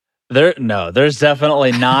 There's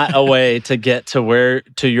definitely not a way to get to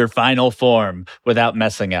your final form without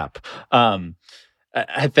messing up.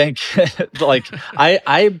 I think like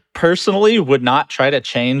I personally would not try to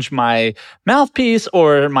change my mouthpiece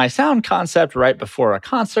or my sound concept right before a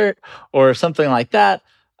concert or something like that.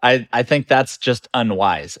 I think that's just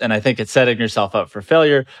unwise. And I think it's setting yourself up for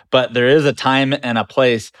failure, but there is a time and a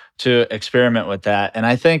place to experiment with that. And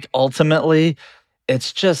I think ultimately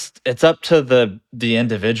it's up to the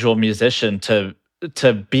individual musician to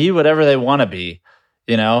be whatever they want to be,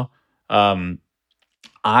 you know?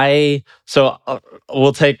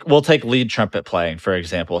 We'll take lead trumpet playing, for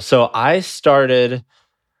example. So I started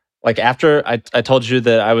like after I told you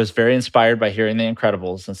that I was very inspired by hearing The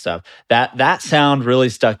Incredibles and stuff. That sound really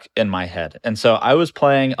stuck in my head. And so I was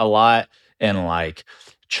playing a lot in like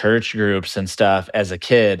church groups and stuff as a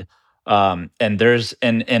kid. And there's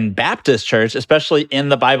in Baptist church, especially in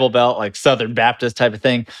the Bible Belt, like Southern Baptist type of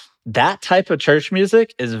thing, that type of church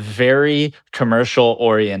music is very commercial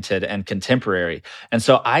oriented and contemporary. And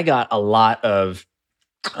so I got a lot of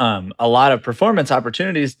performance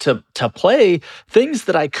opportunities to play things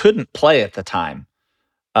that I couldn't play at the time.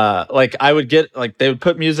 like I would get like they would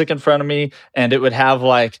put music in front of me and it would have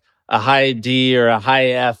like a high D or a high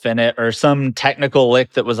F in it or some technical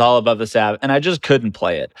lick that was all above the staff, and I just couldn't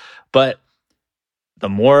play it. But the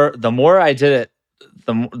more I did it,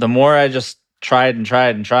 the more I just tried and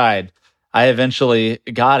tried and tried, I eventually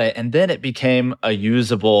got it, and then it became a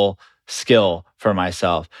usable skill for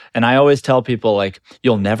myself. And I always tell people, like,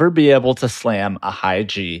 you'll never be able to slam a high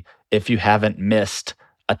G if you haven't missed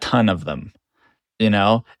a ton of them. You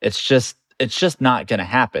know, it's just not going to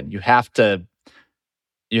happen. You have to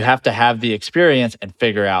have the experience and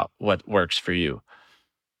figure out what works for you.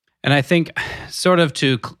 And I think, sort of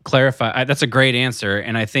to clarify, that's a great answer.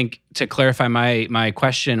 And I think to clarify my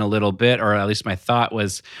question a little bit, or at least my thought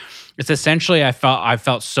was, it's essentially I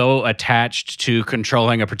felt so attached to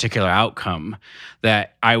controlling a particular outcome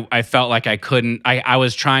that I felt like I couldn't. I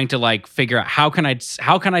was trying to like figure out how can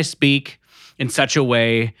I speak in such a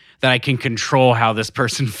way that I can control how this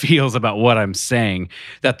person feels about what I'm saying,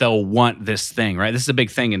 that they'll want this thing, right? This is a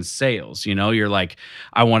big thing in sales. You know, you're like,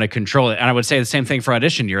 I want to control it. And I would say the same thing for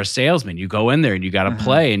audition. You're a salesman. You go in there and you got to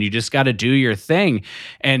play and you just got to do your thing.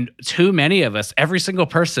 And too many of us, every single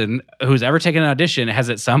person who's ever taken an audition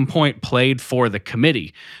has at some point played for the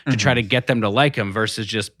committee to try to get them to like them versus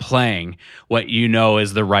just playing what you know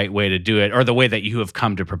is the right way to do it or the way that you have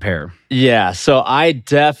come to prepare. Yeah. So I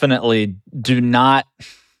definitely do not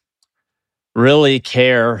really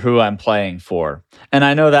care who I'm playing for. And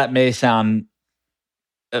I know that may sound,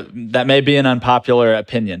 that may be an unpopular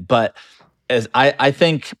opinion, but as I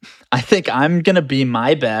think I'm going to be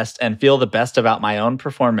my best and feel the best about my own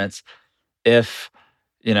performance if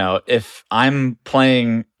I'm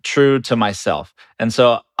playing true to myself. And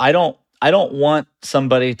so I don't want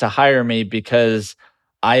somebody to hire me because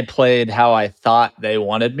I played how I thought they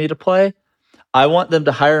wanted me to play. I want them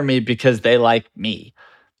to hire me because they like me.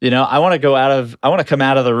 You know, I want to come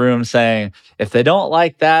out of the room saying, if they don't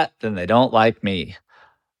like that, then they don't like me.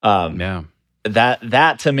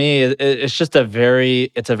 That to me, it's just a very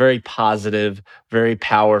positive, very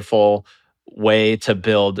powerful way to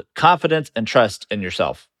build confidence and trust in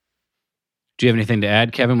yourself. Do you have anything to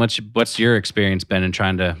add, Kevin? What's your experience been in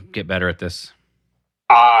trying to get better at this?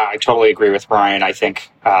 I totally agree with Ryan. I think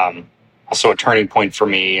also a turning point for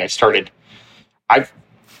me,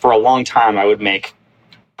 for a long time, I would make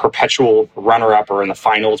perpetual runner-up or in the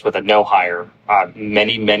finals with a no-hire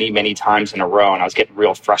many, many, many times in a row, and I was getting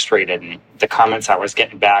real frustrated. And the comments I was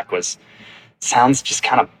getting back sounds just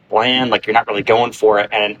kind of bland, like you're not really going for it.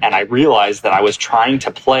 And I realized that I was trying to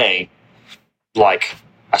play like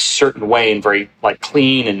a certain way and very like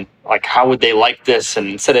clean and like how would they like this? And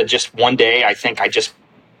instead of just one day, I think I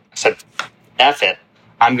said, F it.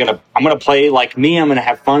 I'm gonna play like me. I'm gonna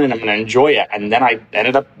have fun and I'm gonna enjoy it. And then I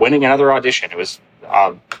ended up winning another audition. It was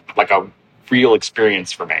like a real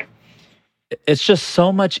experience for me. It's just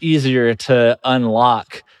so much easier to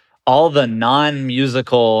unlock all the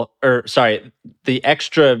the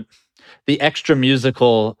extra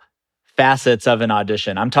musical facets of an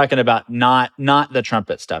audition. I'm talking about not the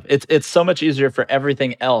trumpet stuff. It's so much easier for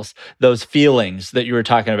everything else. Those feelings that you were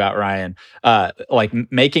talking about, Ryan, like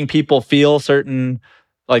making people feel certain,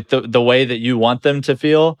 like the way that you want them to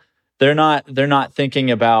feel. They're not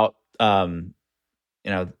thinking about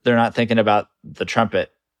they're not thinking about the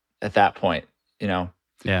trumpet at that point.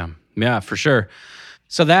 Yeah, for sure.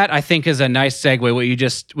 So that, I think, is a nice segue. What you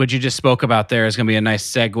just spoke about there is going to be a nice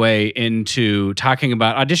segue into talking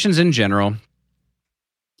about auditions in general,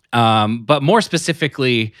 but more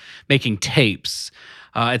specifically, making tapes.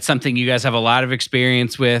 It's something you guys have a lot of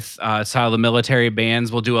experience with. It's how the military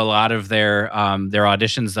bands will do a lot of their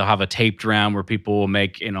auditions. They'll have a taped round where people will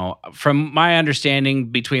make, from my understanding,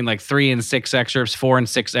 between like 3 and 6 excerpts, 4 and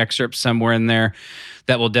 6 excerpts, somewhere in there,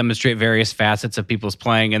 that will demonstrate various facets of people's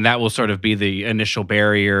playing. And that will sort of be the initial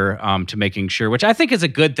barrier to making sure, which I think is a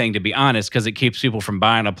good thing, to be honest, because it keeps people from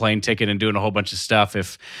buying a plane ticket and doing a whole bunch of stuff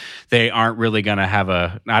if they aren't really going to have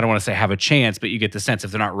I don't want to say have a chance, but you get the sense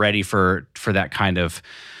if they're not ready for that kind of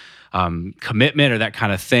commitment or that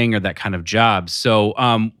kind of thing or that kind of job. So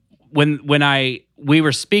when we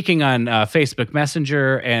were speaking on Facebook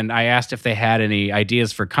Messenger and I asked if they had any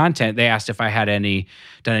ideas for content, they asked if I had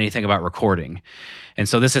done anything about recording. And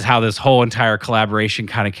so this is how this whole entire collaboration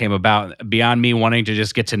kind of came about. Beyond me wanting to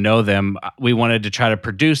just get to know them, we wanted to try to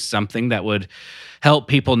produce something that would help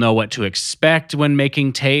people know what to expect when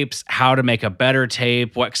making tapes, how to make a better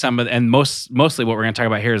tape, mostly what we're going to talk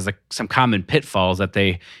about here is some common pitfalls that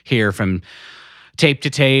they hear from tape to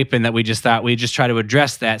tape, and that we just thought we'd just try to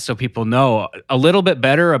address that so people know a little bit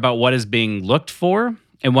better about what is being looked for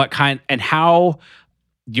and how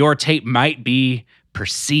your tape might be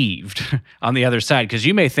perceived on the other side, because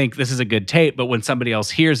you may think this is a good tape, but when somebody else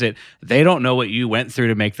hears it, they don't know what you went through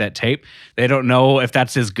to make that tape. They don't know if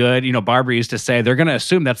that's as good. Barbara used to say they're going to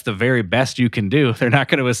assume that's the very best you can do. They're not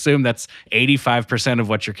going to assume that's 85% of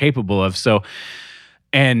what you're capable of. So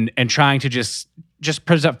and trying to just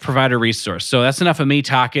provide a resource. So that's enough of me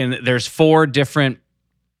talking. There's 4 different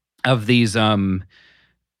of these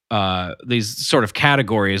sort of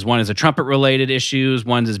categories. One is a trumpet-related issues,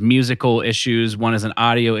 one is musical issues, one is an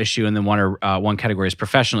audio issue, and then one category is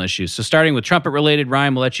professional issues. So starting with trumpet-related,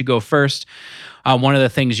 Ryan, we'll let you go first. One of the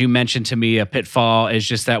things you mentioned to me, a pitfall, is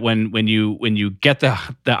just that when you get the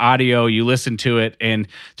audio, you listen to it, and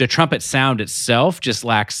the trumpet sound itself just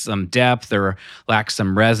lacks some depth or lacks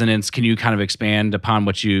some resonance. Can you kind of expand upon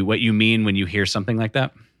what you mean when you hear something like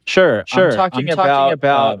that? Sure. I'm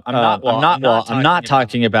not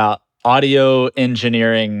talking about audio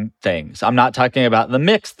engineering things. I'm not talking about the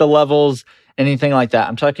mix, the levels, anything like that.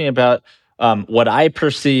 I'm talking about what I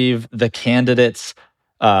perceive the candidate's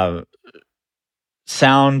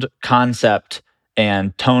sound concept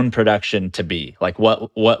and tone production to be. Like what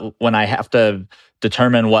when I have to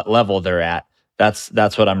determine what level they're at, that's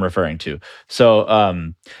what I'm referring to.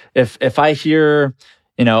 So if I hear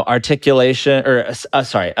articulation or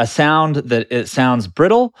a sound that it sounds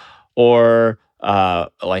brittle or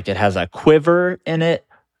like it has a quiver in it.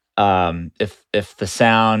 If the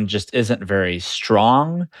sound just isn't very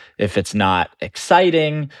strong, if it's not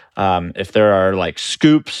exciting, if there are like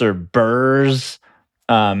scoops or burrs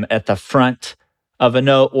at the front of a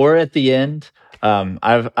note or at the end,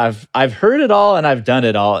 I've heard it all and I've done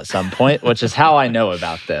it all at some point, which is how I know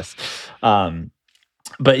about this.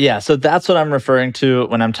 But yeah, so that's what I'm referring to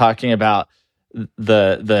when I'm talking about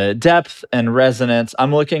the depth and resonance.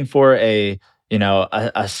 I'm looking for a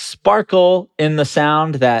sparkle in the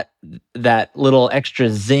sound, that little extra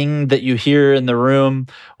zing that you hear in the room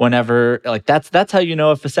whenever, like that's how you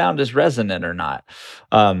know if a sound is resonant or not.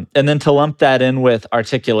 And then to lump that in with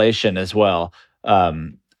articulation as well.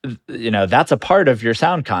 That's a part of your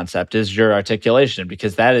sound concept, is your articulation,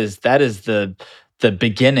 because that is the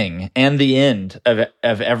beginning and the end of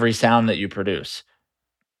every sound that you produce.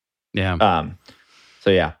 Yeah.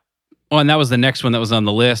 So yeah. Well, and that was the next one that was on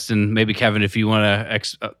the list. And maybe Kevin, if you want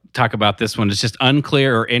to talk about this one, it's just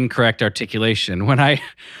unclear or incorrect articulation. When I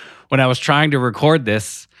was trying to record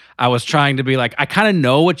this, I was trying to be like, I kind of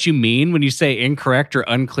know what you mean when you say incorrect or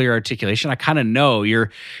unclear articulation. I kind of know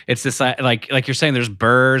it's this like you're saying there's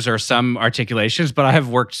burrs or some articulations, but I have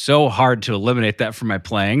worked so hard to eliminate that from my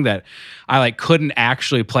playing that I couldn't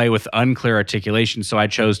actually play with unclear articulation. So I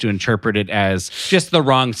chose to interpret it as just the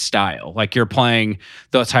wrong style. Like you're playing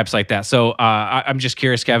those types like that. So I'm just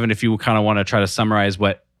curious, Kevin, if you kind of want to try to summarize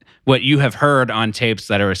what you have heard on tapes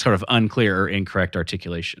that are sort of unclear or incorrect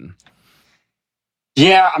articulation.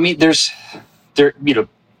 Yeah, I mean, so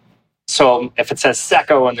if it says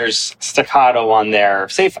secco and there's staccato on there,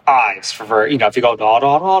 say if Ives for if you go da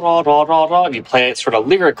da da da da da da, and you play it sort of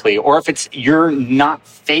lyrically, or if you're not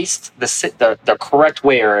faced the correct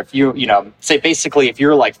way, or if say basically if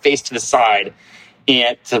you're like faced to the side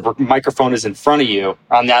and the microphone is in front of you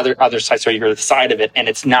on the other side, so you're to the side of it and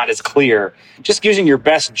it's not as clear, just using your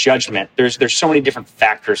best judgment. There's so many different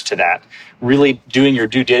factors to that. Really doing your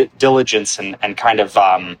due diligence and kind of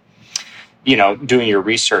doing your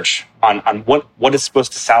research on what it's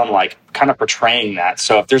supposed to sound like, kind of portraying that.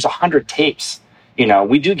 So if there's 100 tapes,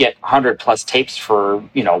 we do get 100 plus tapes for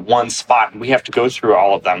one spot, and we have to go through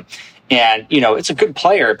all of them. And it's a good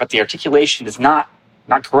player, but the articulation is not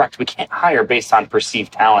correct. We can't hire based on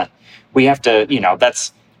perceived talent. We have to,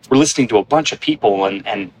 we're listening to a bunch of people, and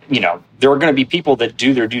there are going to be people that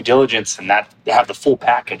do their due diligence and that have the full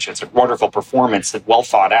package. It's a wonderful performance, that's well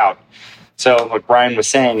thought out. So like Brian was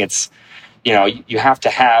saying, it's, you have to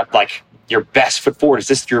have like your best foot forward. Is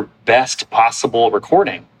this your best possible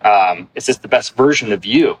recording? Is this the best version of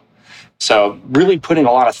you? So really putting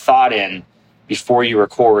a lot of thought in before you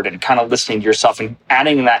record and kind of listening to yourself and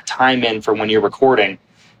adding that time in for when you're recording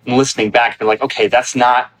and listening back and be like, okay, that's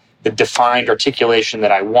not the defined articulation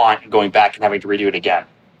that I want, and going back and having to redo it again.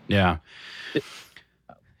 Yeah.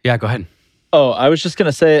 Yeah, go ahead. Oh, I was just going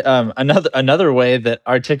to say another way that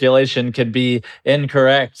articulation could be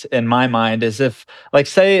incorrect in my mind is if, like,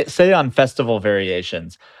 say on festival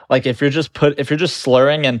variations, like if you're just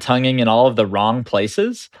slurring and tonguing in all of the wrong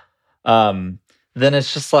places, then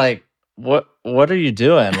it's just like, what are you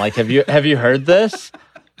doing? Like, have you heard this?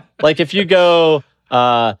 Like, if you go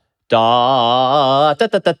da da da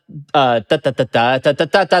da da da da da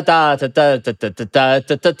da da da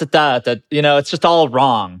da da, it's just all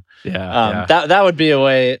wrong. Yeah. That would be a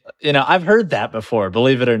way. I've heard that before.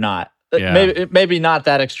 Believe it or not. maybe not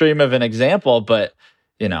that extreme of an example, but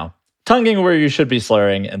tonguing where you should be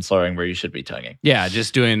slurring and slurring where you should be tonguing. Yeah,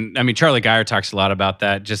 just doing. I mean, Charlie Geyer talks a lot about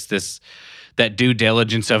that. Just that due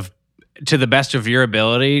diligence of, to the best of your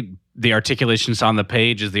ability, the articulations on the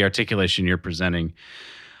page is the articulation you're presenting.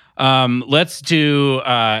 Let's do.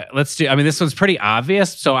 I mean, this one's pretty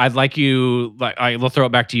obvious, so I'd like you. We'll throw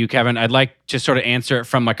it back to you, Kevin. I'd like to sort of answer it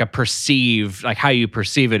from like a perceived, like how you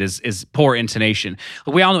perceive it is poor intonation.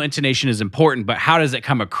 We all know intonation is important, but how does it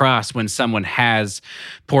come across when someone has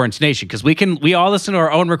poor intonation? Because we all listen to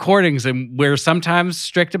our own recordings, and we're sometimes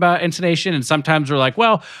strict about intonation, and sometimes we're like,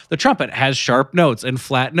 well, the trumpet has sharp notes and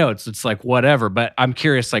flat notes. It's like whatever. But I'm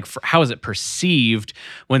curious, like, how is it perceived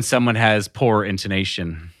when someone has poor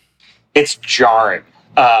intonation? It's jarring,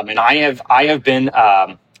 and I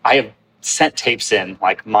have sent tapes in,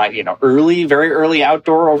 like my very early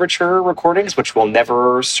outdoor overture recordings, which will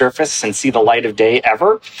never surface and see the light of day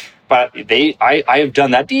ever. But I have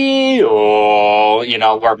done that,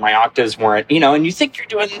 where my octaves weren't, and you think you're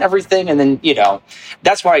doing everything, and then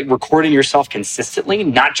that's why recording yourself consistently,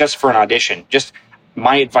 not just for an audition. Just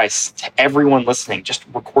my advice to everyone listening: just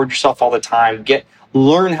record yourself all the time.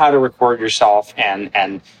 Learn how to record yourself,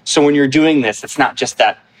 and so when you're doing this, it's not just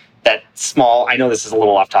that small. I know this is a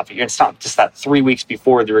little off topic. It's not just that 3 weeks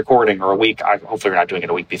before the recording or a week. Hopefully, we're not doing it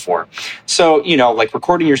a week before. So like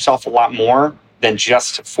recording yourself a lot more than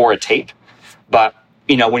just for a tape. But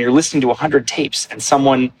when you're listening to 100 tapes and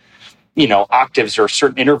someone octaves or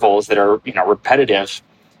certain intervals that are repetitive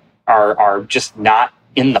are just not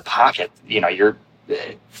in the pocket.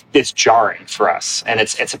 It's jarring for us, and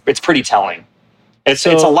it's pretty telling. It's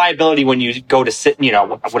a liability when you go to sit,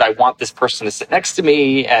 would I want this person to sit next to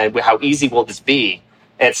me? And how easy will this be?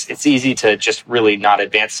 It's easy to just really not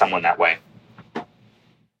advance someone that way.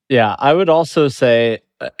 Yeah, I would also say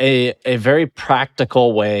a very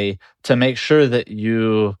practical way to make sure that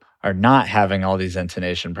you are not having all these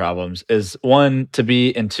intonation problems is, one, to be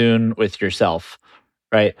in tune with yourself,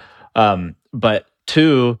 right? But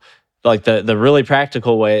two, like the really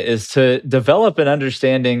practical way is to develop an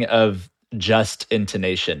understanding of just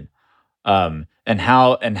intonation, and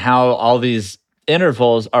how all these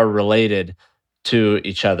intervals are related to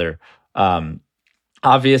each other.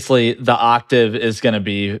 Obviously, the octave is going to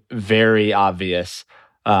be very obvious,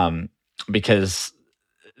 because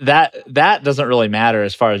that doesn't really matter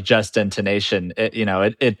as far as just intonation.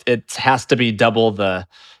 It has to be double the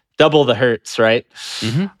hertz, right?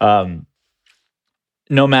 Mm-hmm.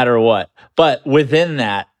 No matter what. But within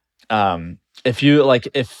that, if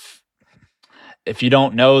you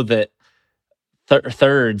don't know that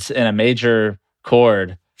thirds in a major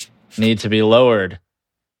chord need to be lowered,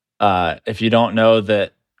 if you don't know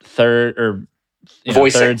that thirds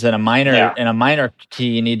in a minor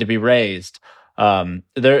key need to be raised,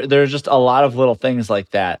 there's just a lot of little things like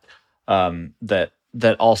that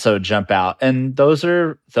that also jump out, and those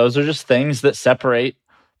are just things that separate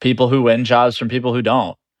people who win jobs from people who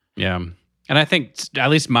don't. Yeah, and I think at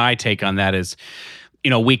least my take on that is,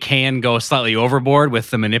 we can go slightly overboard with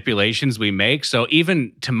the manipulations we make. So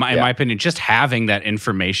even in my opinion, just having that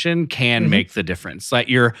information can make the difference. Like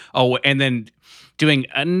and then doing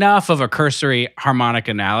enough of a cursory harmonic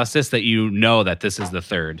analysis that that this is the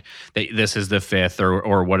third, that this is the fifth,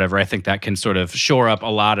 or whatever. I think that can sort of shore up a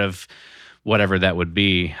lot of whatever that would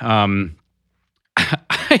be.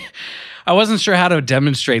 I wasn't sure how to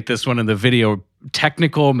demonstrate this one in the video.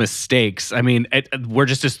 Technical mistakes. I mean,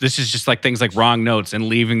 this is just like things like wrong notes and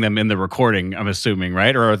leaving them in the recording, I'm assuming,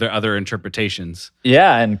 right? Or are there other interpretations?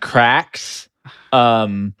 Yeah, and cracks.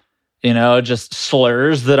 Just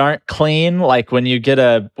slurs that aren't clean. Like when you get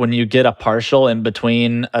a partial in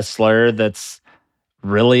between a slur that's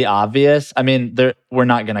really obvious. I mean, we're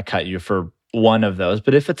not going to cut you for one of those,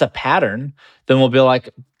 but if it's a pattern, then we'll be like,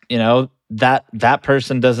 that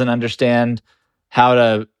person doesn't understand how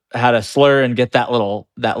to slur and get that little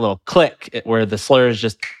click where the slur is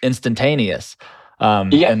just instantaneous.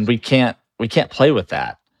 And we can't play with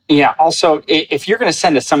that. Yeah. Also, if you're going to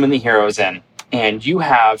send a Summon the Heroes in and you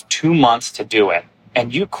have 2 months to do it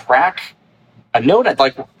and you crack a note,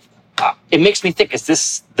 it makes me think, is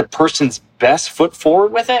this the person's best foot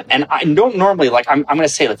forward with it? And I don't normally, I'm going to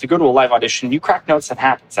say, if you go to a live audition, you crack notes, that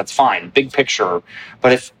happens. That's fine. Big picture.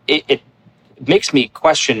 But if it makes me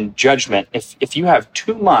question judgment if you have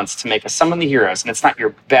 2 months to make a Summon the Heroes and it's not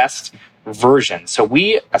your best version. So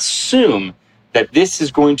we assume that this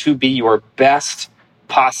is going to be your best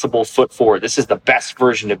possible foot forward. This is the best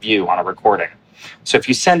version of you on a recording. So if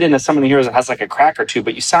you send in a Summon the Heroes that has like a crack or two,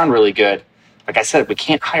 but you sound really good, like I said, we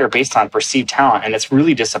can't hire based on perceived talent, and it's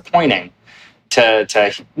really disappointing to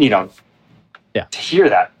hear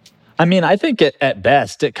that. I mean, I think at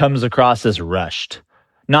best it comes across as rushed,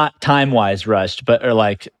 not time-wise rushed, but or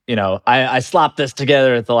like, I slapped this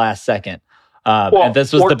together at the last second, and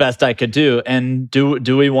this was the best I could do. And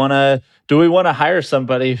do we want to hire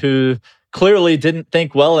somebody who clearly didn't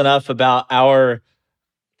think well enough about our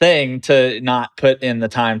thing to not put in the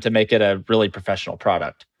time to make it a really professional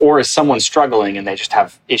product? Or is someone struggling and they just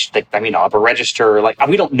have issues? Up a register,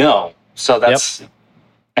 we don't know. So that's.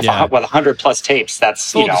 Yep. With 100 plus tapes,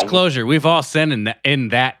 that's full disclosure. We've all sent in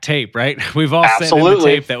that tape, right? We've all sent in the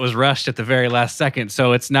tape that was rushed at the very last second.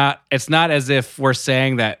 So it's not as if we're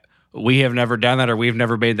saying that we have never done that or we've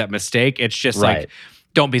never made that mistake. It's just like,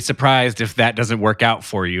 don't be surprised if that doesn't work out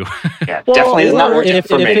for you. Yeah, definitely is not working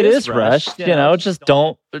for me. If it is rushed, just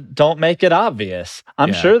don't make it obvious.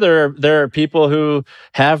 I'm sure there are people who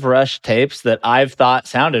have rushed tapes that I've thought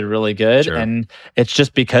sounded really good, and it's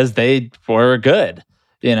just because they were good.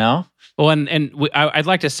 Well, I'd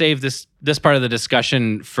like to save this part of the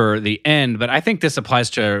discussion for the end, but I think this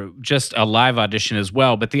applies to just a live audition as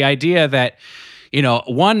well. But the idea that,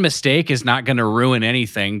 one mistake is not going to ruin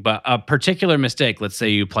anything, but a particular mistake, let's say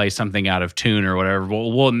you play something out of tune or whatever,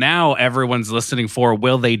 well, now everyone's listening for,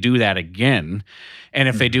 will they do that again? And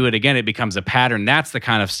if they do it again, it becomes a pattern. That's the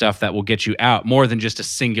kind of stuff that will get you out more than just a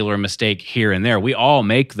singular mistake here and there. We all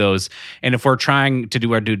make those. And if we're trying to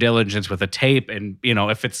do our due diligence with a tape and,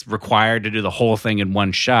 if it's required to do the whole thing in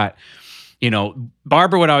one shot,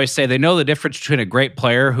 Barbara would always say they know the difference between a great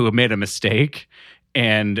player who made a mistake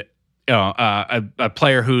and a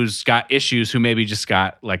player who's got issues who maybe just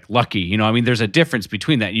got lucky. There's a difference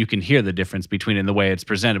between that. You can hear the difference between in the way it's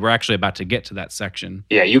presented. We're actually about to get to that section.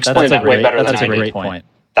 Yeah, you explained that way better than I did. That's a great point.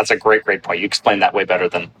 That's a great point. You explained that way better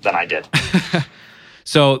than I did.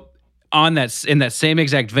 So in that same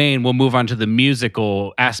exact vein, we'll move on to the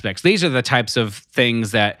musical aspects. These are the types of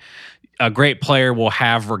things that a great player will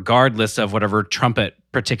have regardless of whatever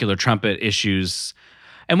particular trumpet issues.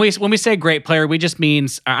 And when we say great player, we just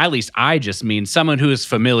means, at least I just mean, someone who is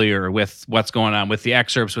familiar with what's going on, with the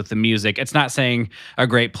excerpts, with the music. It's not saying a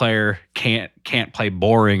great player can't play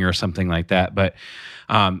boring or something like that, but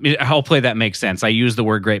hopefully that makes sense. I use the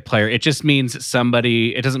word great player. It just means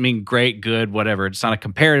somebody, it doesn't mean great, good, whatever. It's not a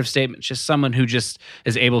comparative statement. It's just someone who just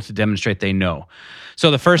is able to demonstrate they know. So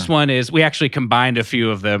the first one is, we actually combined a few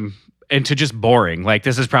of them into just boring.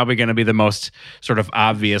 This is probably going to be the most sort of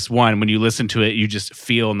obvious one. When you listen to it, you just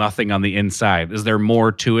feel nothing on the inside. Is there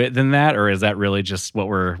more to it than that, or is that really just what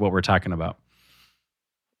we're talking about?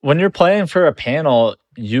 When you're playing for a panel,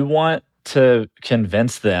 you want to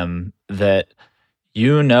convince them that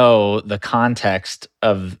the context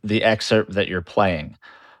of the excerpt that you're playing.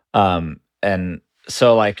 And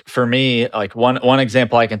so for me, one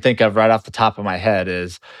example I can think of right off the top of my head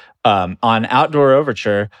is on Outdoor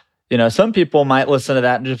Overture. Some people might listen to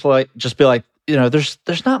that and just be like,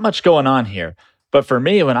 there's not much going on here. But for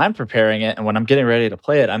me, when I'm preparing it and when I'm getting ready to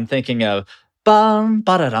play it, I'm thinking of bum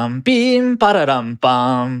ba-da-dum, beam ba-da-dum,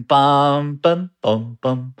 bum bum bum bum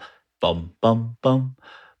bum bum bum bum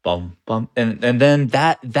bum bum, and then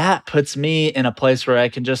that puts me in a place where I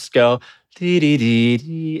can just go dee dee dee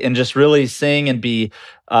dee and just really sing and be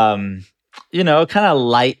kind of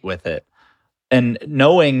light with it. And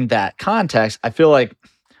knowing that context, I feel like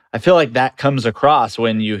that comes across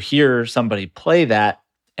when you hear somebody play that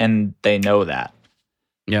and they know that.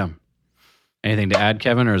 Yeah. Anything to add,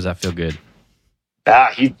 Kevin, or does that feel good?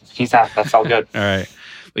 That's all good. All right.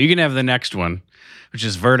 Well, you can have the next one, which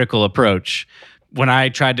is vertical approach. When I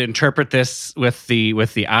tried to interpret this with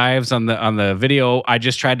the Ives on the video, I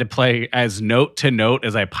just tried to play as note to note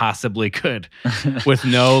as I possibly could, with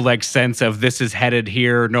no sense of this is headed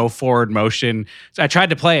here, no forward motion. So I tried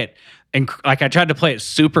to play it. And I tried to play it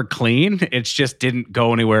super clean. It just didn't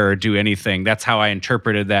go anywhere or do anything. That's how I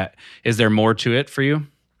interpreted that. Is there more to it for you?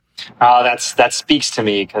 That speaks to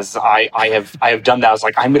me, because I have done that. I was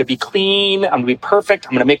like, I'm going to be clean. I'm going to be perfect.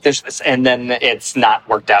 I'm going to make this, and then it's not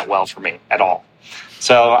worked out well for me at all.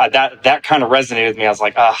 So that kind of resonated with me. I was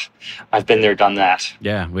like, I've been there, done that.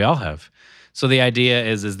 Yeah, we all have. So the idea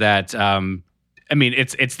is that.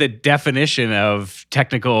 It's the definition of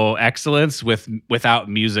technical excellence without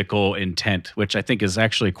musical intent, which I think is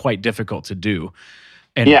actually quite difficult to do.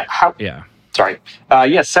 And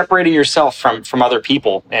separating yourself from other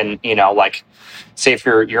people, and say if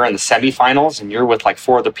you're in the semifinals and you're with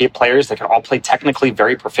 4 other players that can all play technically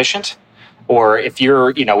very proficient, or if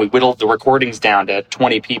you're we whittled the recordings down to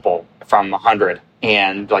 20 people from 100,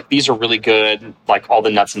 and these are really good, all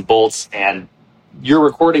the nuts and bolts, and your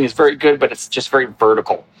recording is very good, but it's just very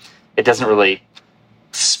vertical. It doesn't really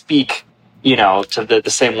speak to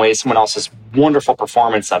the same way someone else's wonderful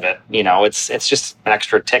performance of it. It's just an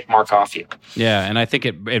extra tick mark off you. Yeah, and I think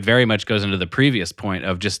it very much goes into the previous point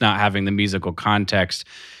of just not having the musical context.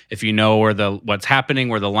 If you know what's happening,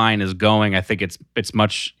 where the line is going, I think it's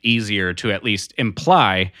much easier to at least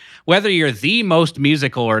imply, whether you're the most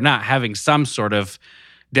musical or not, having some sort of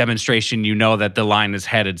demonstration, that the line is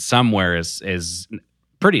headed somewhere is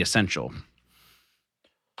pretty essential.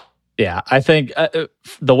 Yeah, I think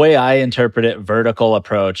the way I interpret it, vertical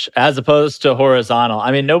approach as opposed to horizontal.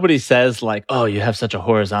 I mean, nobody says like, "Oh, you have such a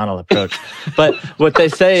horizontal approach," but what they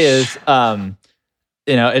say is,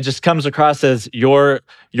 it just comes across as your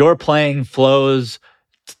playing flows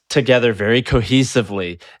together very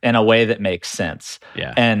cohesively in a way that makes sense.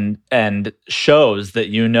 Yeah. And shows that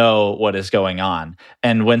you know what is going on.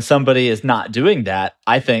 And when somebody is not doing that,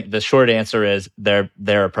 I think the short answer is their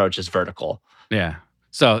approach is vertical. Yeah.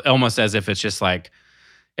 So almost as if it's just like,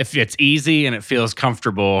 if it's easy and it feels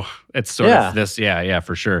comfortable, it's sort of this. Yeah,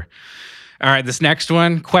 for sure. All right, this next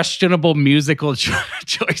one, questionable musical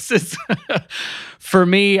choices. For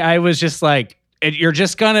me, I was just like, you're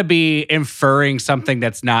just going to be inferring something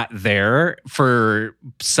that's not there for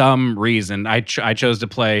some reason. I chose to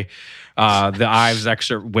play the Ives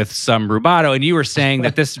excerpt with some rubato, and you were saying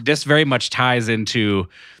that this very much ties into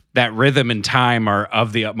that rhythm and time are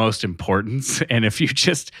of the utmost importance. And if you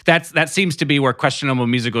just, that seems to be where questionable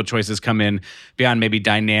musical choices come in beyond maybe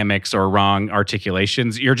dynamics or wrong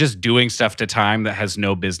articulations. You're just doing stuff to time that has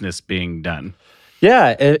no business being done.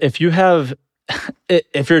 Yeah, if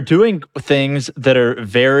you're doing things that are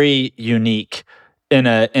very unique in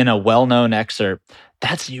a well-known excerpt,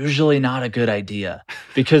 that's usually not a good idea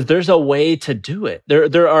because there's a way to do it.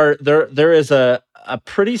 There is a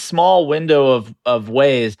pretty small window of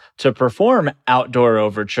ways to perform outdoor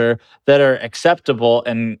overture that are acceptable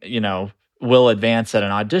and will advance at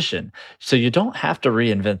an audition. So you don't have to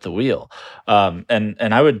reinvent the wheel. And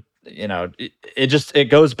I would it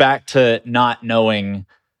goes back to not knowing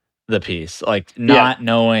the piece, like not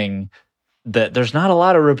knowing that there's not a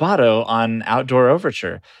lot of rubato on outdoor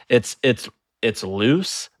overture. It's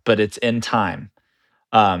loose, but it's in time.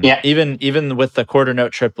 Even with the quarter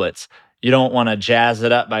note triplets, you don't want to jazz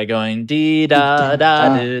it up by going dee da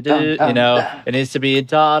da do do. It needs to be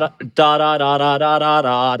da da da da da da da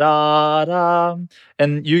da da da.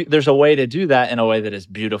 And there's a way to do that in a way that is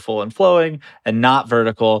beautiful and flowing and not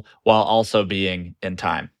vertical while also being in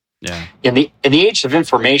time. Yeah. In the age of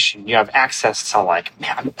information, you have access to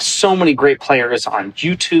so many great players on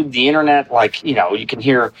YouTube, the internet. You can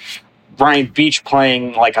hear Brian Beach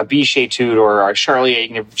playing like a Biche etude or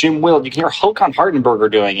Charlie, Jim Wild. You can hear Håkan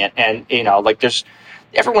Hardenberger doing it, and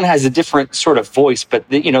everyone has a different sort of voice, but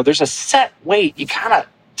there's a set way you kind of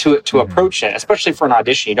to approach it, especially for an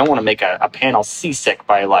audition. You don't want to make a panel seasick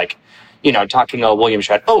by talking William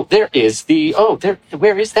Shatner.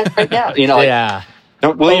 Where is that right now? Yeah.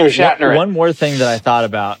 William Shatner. One more thing that I thought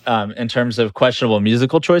about in terms of questionable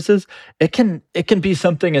musical choices, it can be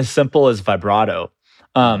something as simple as vibrato.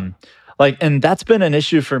 And that's been an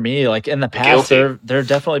issue for me. Like in the past, there have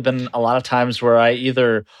definitely been a lot of times where I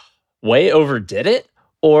either way overdid it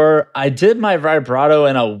or I did my vibrato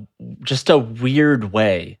in just a weird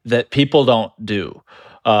way that people don't do.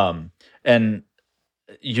 And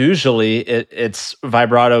usually it's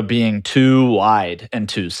vibrato being too wide and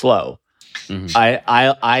too slow. Mm-hmm.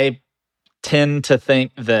 I tend to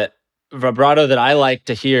think that vibrato that I like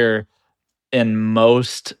to hear in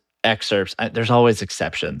most excerpts, there's always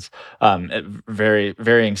exceptions,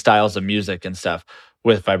 varying styles of music and stuff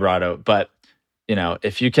with vibrato, but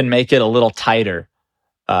if you can make it a little tighter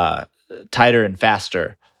and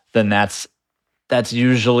faster, then that's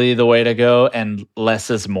usually the way to go, and less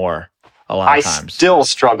is more a lot of times. I still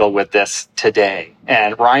struggle with this today,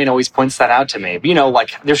 and Ryan always points that out to me.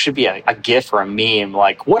 There should be a GIF or a meme,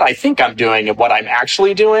 like what I think I'm doing and what I'm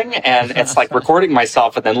actually doing, and it's like recording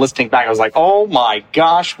myself and then listening back. I was like, oh my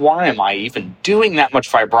gosh, why am I even doing that much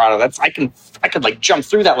vibrato? I could jump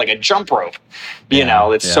through that like a jump rope.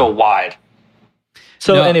 It's so wide.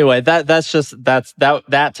 So anyway,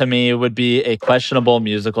 that to me would be a questionable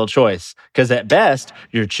musical choice, because at best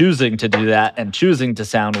you're choosing to do that and choosing to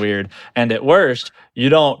sound weird, and at worst you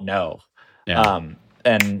don't know. Yeah.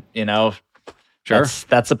 Sure,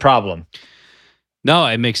 that's a problem. No,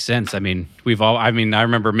 it makes sense. I mean, I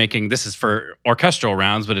remember making, this is for orchestral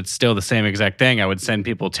rounds, but it's still the same exact thing. I would send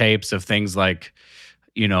people tapes of things like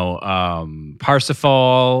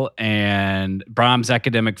Parsifal and Brahms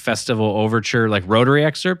Academic Festival Overture, like rotary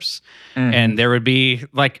excerpts. Mm-hmm. And there would be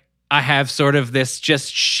I have sort of this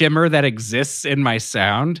just shimmer that exists in my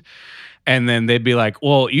sound. And then they'd be like,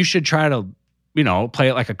 well, you should try to play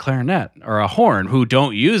it like a clarinet or a horn who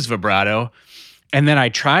don't use vibrato. And then I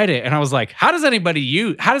tried it and I was like, how does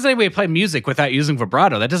anybody play music without using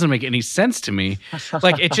vibrato? That doesn't make any sense to me.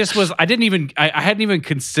 Like it just was, I hadn't even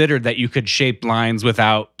considered that you could shape lines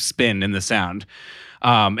without spin in the sound.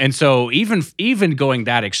 And so even going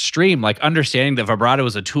that extreme, like understanding that vibrato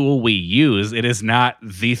is a tool we use, it is not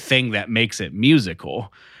the thing that makes it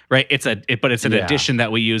musical, right? But it's an addition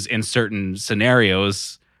that we use in certain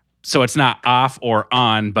scenarios. So it's not off or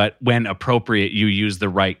on, but when appropriate, you use the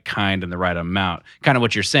right kind and the right amount. Kind of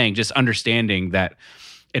what you're saying, just understanding that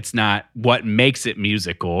it's not what makes it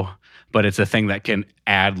musical, but it's a thing that can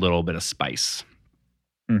add a little bit of spice.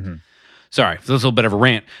 Mm-hmm. Sorry, this is a little bit of a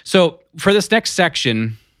rant. So for this next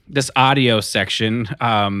section, this audio section,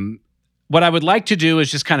 what I would like to do is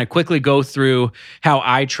just kind of quickly go through how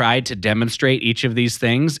I tried to demonstrate each of these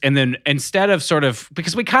things. And then instead of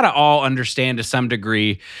because we kind of all understand to some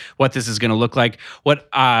degree what this is going to look like,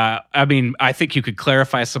 I think you could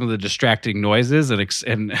clarify some of the distracting noises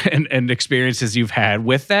and experiences you've had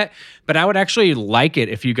with that. But I would actually like it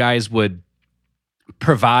if you guys would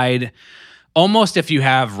provide almost if you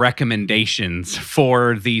have recommendations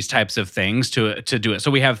for these types of things to do it.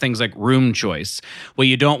 So we have things like room choice. Well,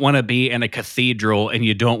 you don't want to be in a cathedral and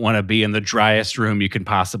you don't want to be in the driest room you can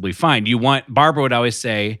possibly find. Barbara would always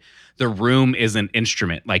say, the room is an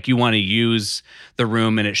instrument. Like you want to use the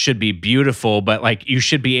room and it should be beautiful, but like you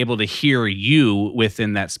should be able to hear you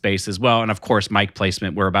within that space as well. And of course, mic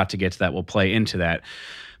placement, we're about to get to that, will play into that.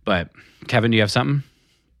 But Kevin, do you have something?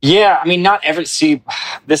 Yeah, I mean,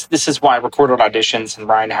 this is why I recorded auditions, and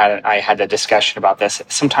Ryan I had a discussion about this.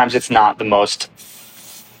 Sometimes it's not the most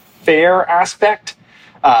fair aspect.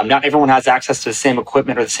 Not everyone has access to the same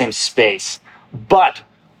equipment or the same space. But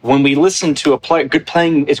when we listen to good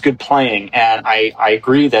playing is good playing, and I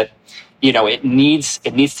agree that, it needs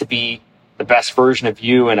to be the best version of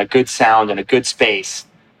you and a good sound and a good space.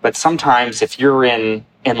 But sometimes if you're in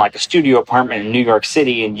like a studio apartment in New York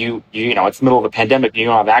City and you it's the middle of a pandemic and you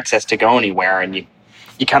don't have access to go anywhere, and you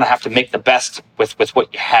kind of have to make the best with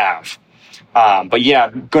what you have. But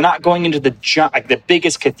yeah, not going into the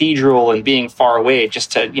biggest cathedral and being far away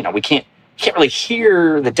just to, we can't really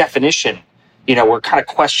hear the definition. We're kind of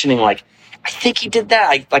questioning, like, I think he did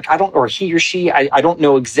that. I don't, or he or she, I don't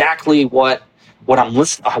know exactly what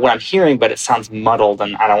I'm hearing, but it sounds muddled,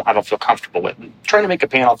 and I don't feel comfortable with it. Trying to make a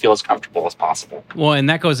panel feel as comfortable as possible. Well, and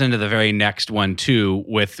that goes into the very next one too,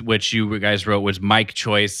 with which you guys wrote, was mic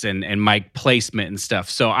choice and mic placement and stuff.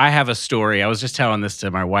 So I have a story. I was just telling this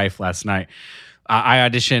to my wife last night. I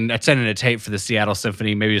auditioned. I sent in a tape for the Seattle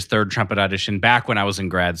Symphony, maybe his third trumpet audition, back when I was in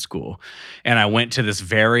grad school, and I went to this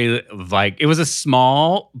it was a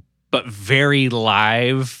small but very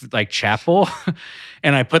live chapel.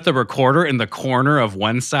 And I put the recorder in the corner of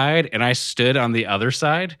one side and I stood on the other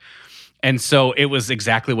side. And so it was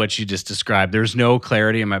exactly what you just described. There's no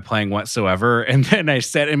clarity in my playing whatsoever. And then I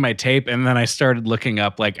set in my tape and then I started looking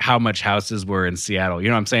up how much houses were in Seattle. You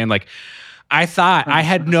know what I'm saying? I thought I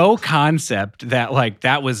had no concept that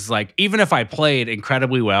that was even if I played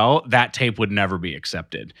incredibly well, that tape would never be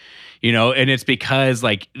accepted. And it's because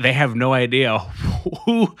they have no idea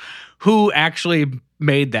who actually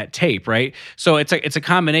made that tape, right? So it's a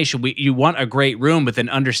combination. You want a great room, but then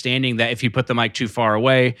understanding that if you put the mic too far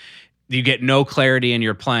away, you get no clarity in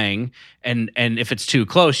your playing, and if it's too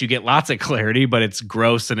close, you get lots of clarity, but it's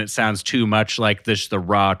gross and it sounds too much like the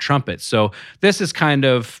raw trumpet. So this is kind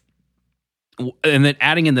of, and then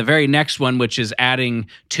adding in the very next one, which is adding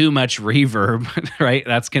too much reverb, right?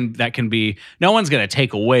 That can be, no one's going to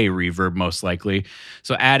take away reverb most likely.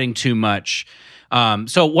 So adding too much.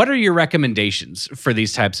 So what are your recommendations for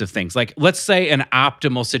these types of things? Let's say an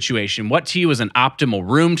optimal situation. What to you is an optimal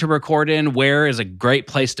room to record in? Where is a great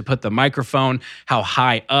place to put the microphone? How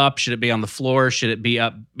high up? Should it be on the floor? Should it be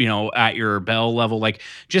up, at your bell level?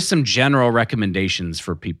 Just some general recommendations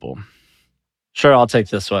for people. Sure, I'll take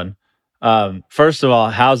this one. First of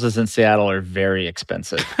all, houses in Seattle are very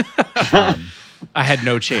expensive. I had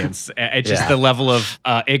no chance. It's just the level of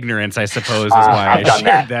ignorance, I suppose, is why I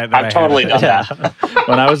shared that. I've totally done that.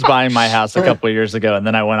 When I was buying my house a couple of years ago, and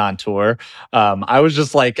then I went on tour, I was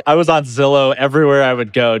just I was on Zillow everywhere I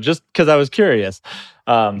would go, just because I was curious.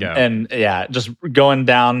 Just going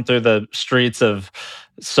down through the streets of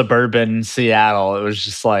suburban Seattle, it was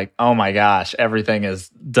just oh my gosh, everything is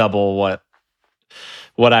double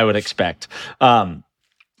what I would expect.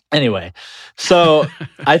 Anyway, so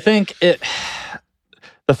I think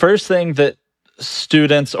the first thing that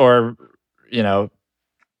students or,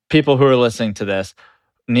 people who are listening to this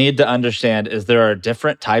need to understand is there are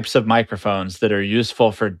different types of microphones that are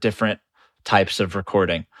useful for different types of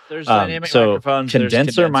recording. There's dynamic microphones,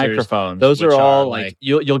 condenser microphones. Those are all like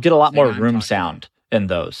you'll get a lot more room sound in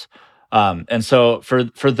those. And so for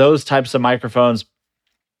those types of microphones,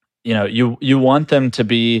 you want them to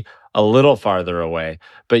be a little farther away,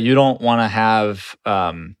 but you don't want to have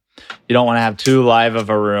too live of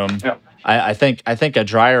a room. Yeah. I think a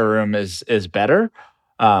drier room is better,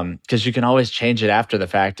 because you can always change it after the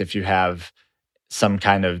fact if you have some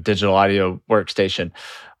kind of digital audio workstation.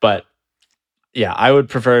 But yeah, I would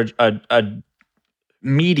prefer a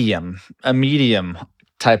medium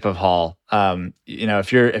type of hall.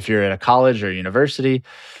 If you're at a college or university,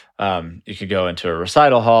 you could go into a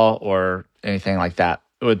recital hall or anything like that.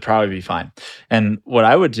 It would probably be fine. And what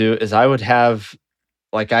I would do is I would have,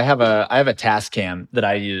 like, I have a Tascam that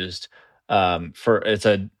I used it's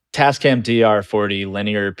a Tascam DR40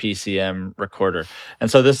 linear PCM recorder.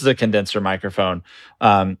 And so this is a condenser microphone.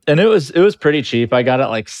 And it was pretty cheap. I got it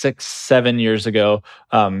like 6-7 years ago,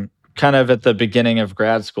 kind of at the beginning of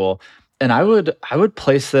grad school. And I would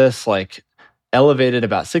place this like elevated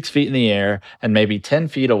about 6 feet in the air and maybe 10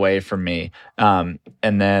 feet away from me. And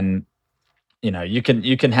then, you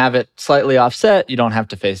can have it slightly offset. You don't have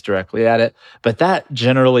to face directly at it, but that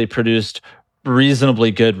generally produced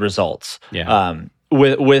reasonably good results. Yeah.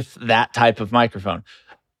 With that type of microphone.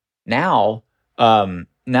 Now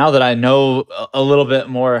that I know a little bit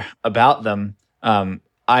more about them,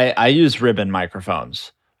 I use ribbon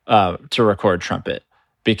microphones to record trumpet,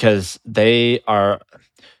 because they're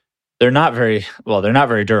not very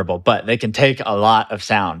durable, but they can take a lot of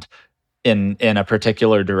sound in a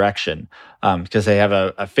particular direction, because they have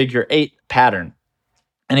a figure 8 pattern.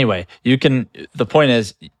 Anyway, the point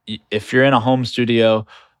is, if you're in a home studio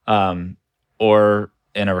or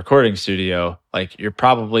in a recording studio, like, you're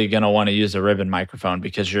probably going to want to use a ribbon microphone,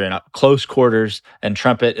 because you're in close quarters, and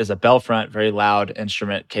trumpet is a bell front, very loud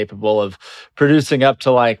instrument capable of producing up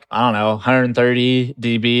to 130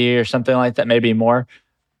 dB or something like that, maybe more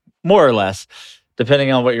or less,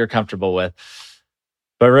 depending on what you're comfortable with.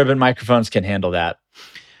 But ribbon microphones can handle that.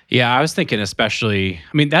 Yeah, I was thinking especially,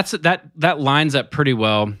 I mean, that lines up pretty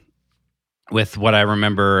well with what I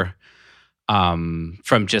remember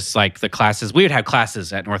from just like the classes. We would have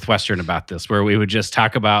classes at Northwestern about this, where we would just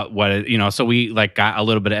talk about so we like got a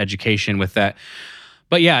little bit of education with that.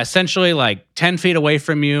 But yeah, essentially like 10 feet away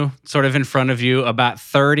from you, sort of in front of you, about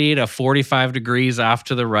 30 to 45 degrees off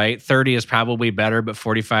to the right. 30 is probably better, but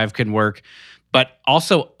 45 can work. But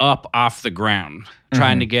also up off the ground,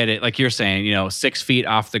 trying to get it, like you're saying, 6 feet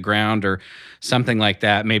off the ground or something like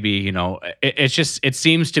that. Maybe, it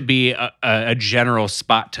seems to be a general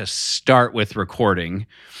spot to start with recording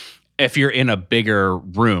if you're in a bigger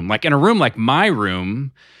room. Like in a room like my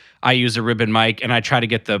room, I use a ribbon mic and I try to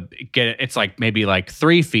get it's like maybe like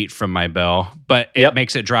 3 feet from my bell, but it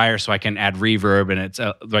makes it drier so I can add reverb, and it's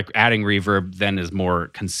like adding reverb then is more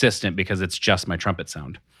consistent because it's just my trumpet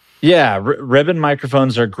sound. Yeah, ribbon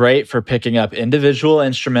microphones are great for picking up individual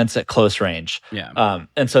instruments at close range. Yeah.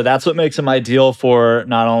 And so that's what makes them ideal for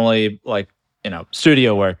not only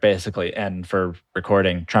studio work, basically, and for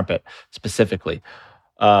recording trumpet specifically.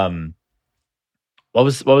 What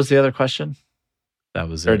was the other question? That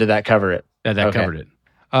was it. Or did that cover it? Yeah, that covered it.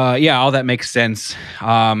 Yeah, all that makes sense.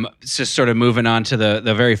 It's just sort of moving on to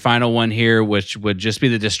the very final one here, which would just be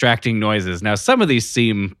the distracting noises. Now, some of these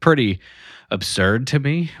seem pretty absurd to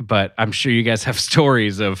me, but I'm sure you guys have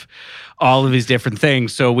stories of all of these different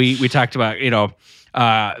things. So we talked about,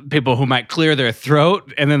 people who might clear their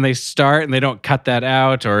throat and then they start and they don't cut that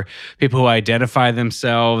out, or people who identify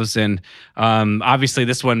themselves. And obviously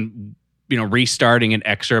this one, restarting an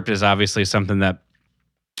excerpt is obviously something that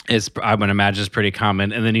is, I would imagine, is pretty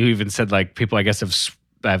common. And then you even said like people, I guess,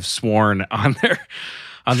 have sworn on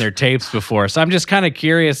their tapes before. So I'm just kind of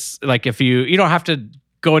curious, like if you don't have to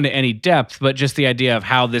go into any depth, but just the idea of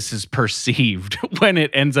how this is perceived when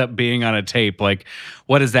it ends up being on a tape. Like,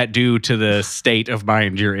 what does that do to the state of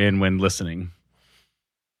mind you're in when listening?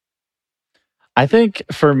 I think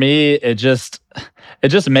for me, it just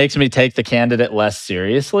makes me take the candidate less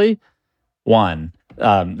seriously. One,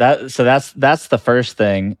 that's the first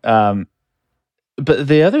thing. But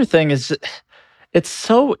the other thing is, it's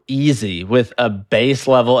so easy with a base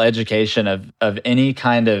level education of any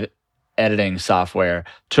kind of editing software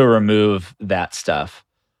to remove that stuff.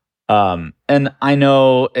 And I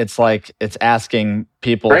know it's asking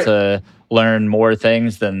people to learn more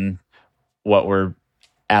things than what we're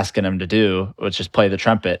asking them to do, which is play the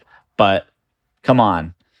trumpet. But come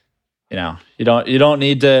on, you don't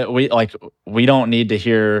need to. We don't need to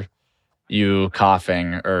hear you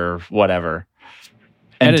coughing or whatever.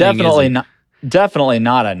 And editing definitely not. definitely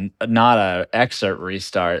not a excerpt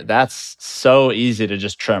restart. That's so easy to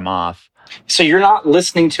just trim off. So you're not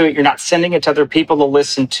listening to it. You're not sending it to other people to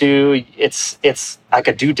listen to. It's like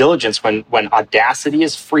a due diligence when Audacity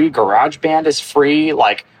is free, GarageBand is free,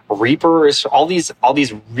 like Reaper is all these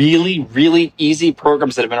really, really easy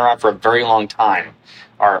programs that have been around for a very long time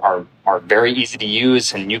are very easy to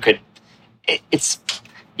use, and you could.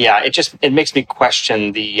 It makes me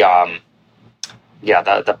question the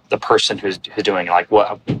person who's doing it, like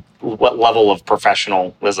what level of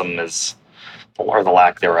professionalism is, or the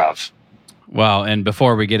lack thereof. Well, and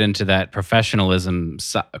before we get into that professionalism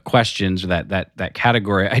questions or that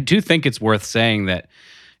category, I do think it's worth saying that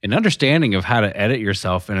an understanding of how to edit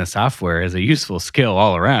yourself in a software is a useful skill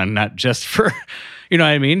all around, not just for, you know what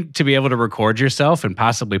I mean, to be able to record yourself and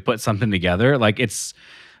possibly put something together. Like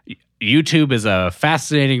YouTube is a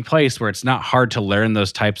fascinating place where it's not hard to learn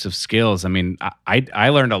those types of skills. I mean, I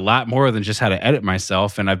learned a lot more than just how to edit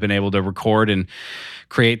myself, and I've been able to record and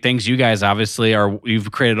create things. You guys obviously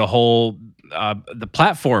you've created a whole the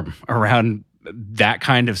platform around that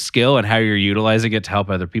kind of skill and how you're utilizing it to help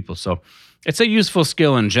other people. So it's a useful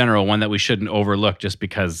skill in general, one that we shouldn't overlook just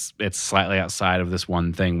because it's slightly outside of this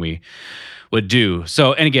one thing we would do.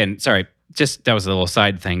 So, and again, sorry, just that was a little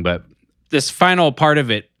side thing, but this final part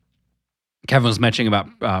of it, Kevin was mentioning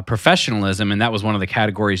about professionalism, and that was one of the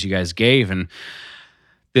categories you guys gave. And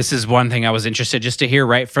this is one thing I was interested just to hear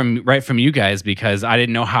right from you guys, because I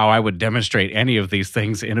didn't know how I would demonstrate any of these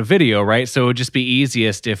things in a video, right? So it would just be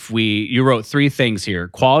easiest if you wrote 3 things here.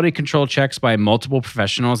 Quality control checks by multiple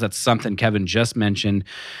professionals. That's something Kevin just mentioned.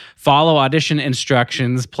 Follow audition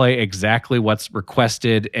instructions, play exactly what's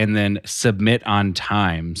requested, and then submit on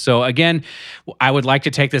time. So again, I would like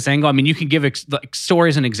to take this angle. I mean, you can give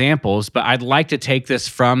stories and examples, but I'd like to take this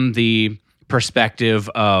from the perspective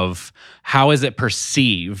of how is it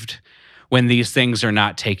perceived when these things are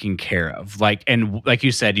not taken care of. Like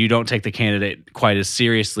you said, you don't take the candidate quite as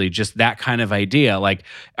seriously, just that kind of idea. Like,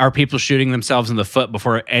 are people shooting themselves in the foot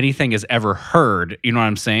before anything is ever heard? You know what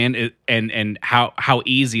I'm saying? And how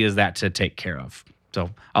easy is that to take care of? So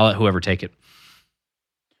I'll let whoever take it.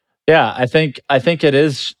 Yeah, I think it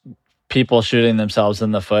is people shooting themselves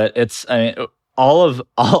in the foot. All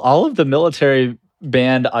of the military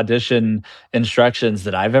band audition instructions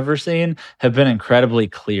that I've ever seen have been incredibly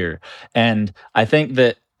clear. And I think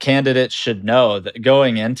that candidates should know that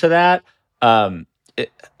going into that,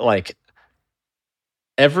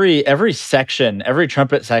 every section, every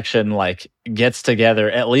trumpet section, gets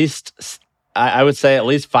together at least, I would say at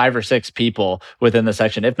least 5 or 6 people within the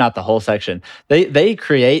section, if not the whole section. They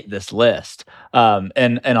create this list.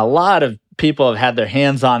 And a lot of people have had their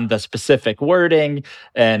hands on the specific wording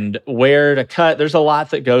and where to cut. There's a lot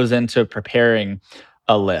that goes into preparing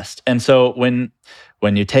a list. And so when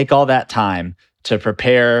you take all that time to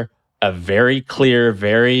prepare a very clear,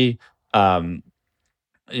 very, as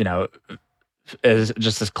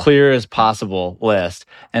clear as possible list,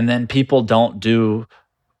 and then people don't do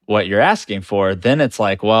what you're asking for, then it's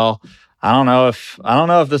like, well, I don't know if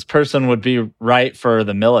this person would be right for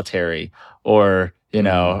the military, or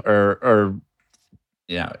it's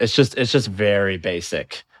just very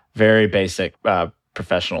basic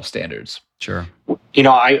professional standards. Sure.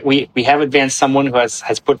 We have advanced someone who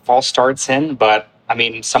has put false starts in, but I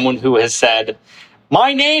mean, someone who has said,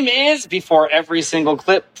 "My name is," before every single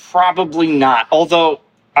clip, probably not. Although,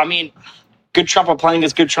 I mean, good trumpet playing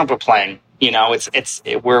is good trumpet playing.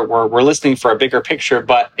 We're listening for a bigger picture,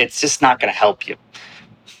 but it's just not going to help you.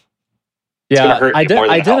 Yeah,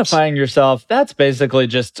 identifying yourself, that's basically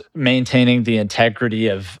just maintaining the integrity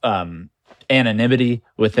of anonymity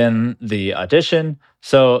within the audition.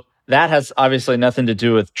 So that has obviously nothing to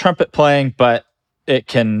do with trumpet playing, but it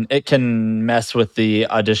can mess with the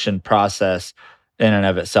audition process in and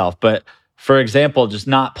of itself. But for example, just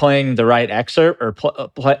not playing the right excerpt, or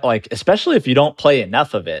especially if you don't play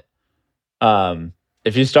enough of it.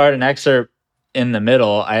 If you start an excerpt in the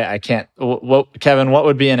middle, I can't. Kevin, what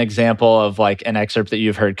would be an example of an excerpt that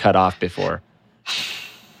you've heard cut off before?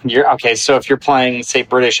 So if you're playing, say,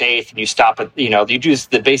 British Eighth, and you stop at, you do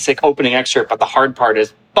the basic opening excerpt, but the hard part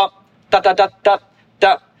is bump, da da da da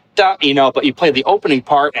da da. But you play the opening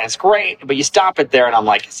part and it's great, but you stop it there, and I'm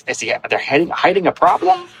like, they're hiding a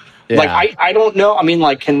problem? Yeah. I don't know. I mean,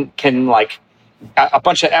 can a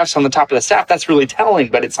bunch of Fs on the top of the staff, that's really telling,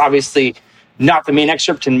 but it's obviously not the main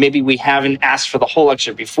excerpt, and maybe we haven't asked for the whole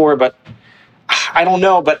excerpt before, but I don't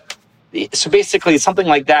know. But so basically, something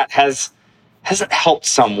like that hasn't helped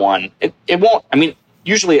someone. It won't. I mean,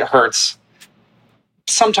 usually it hurts.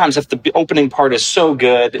 Sometimes if the opening part is so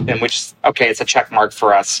good, in which, okay, it's a check mark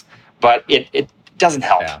for us, but it doesn't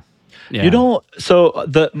help. Yeah. You don't. So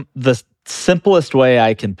the simplest way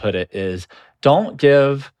I can put it is, don't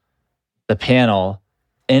give the panel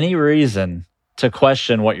any reason to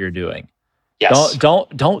question what you're doing. Yes.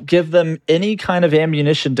 Don't give them any kind of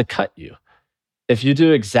ammunition to cut you. If you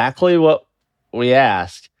do exactly what we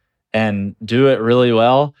ask and do it really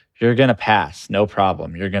well, you're going to pass. No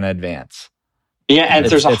problem. You're going to advance. Yeah, and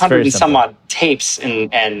there's 100 and some simple. odd tapes,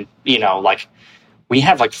 and like we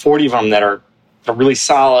have like 40 of them that are really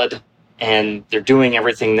solid, and they're doing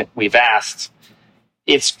everything that we've asked.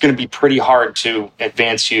 It's going to be pretty hard to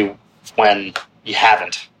advance you when you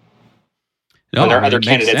haven't. No, when there are other it makes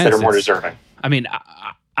candidates that sense. are more It's- deserving. I mean,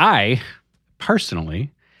 I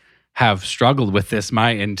personally have struggled with this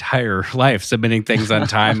my entire life, submitting things on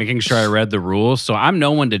time, making sure I read the rules. So I'm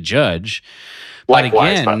no one to judge. But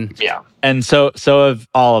Likewise, again, but yeah. And so have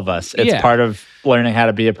all of us. It's Yeah. part of learning how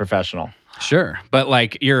to be a professional. sure. But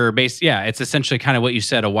like it's essentially kind of what you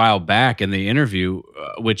said a while back in the interview,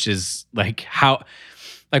 which is like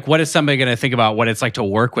what is somebody going to think about what it's like to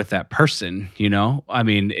work with that person? I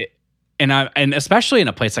mean, and especially in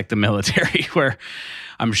a place like the military where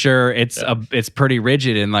I'm sure it's pretty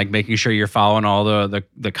rigid in like making sure you're following all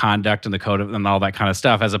the conduct and the code and all that kind of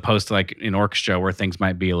stuff, as opposed to like in orchestra where things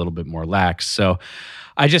might be a little bit more lax. So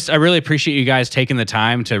I really appreciate you guys taking the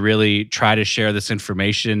time to really try to share this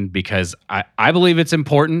information, because I believe it's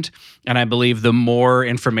important, and I believe the more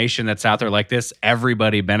information that's out there like this,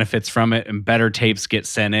 everybody benefits from it, and better tapes get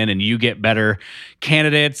sent in, and you get better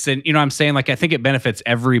candidates. And you know what I'm saying? Like, I think it benefits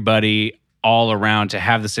everybody all around to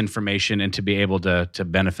have this information and to be able to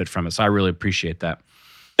benefit from it. So I really appreciate that.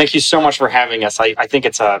 Thank you so much for having us. I think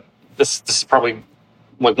it's this is probably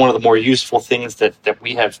like one of the more useful things that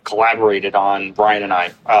we have collaborated on, Brian and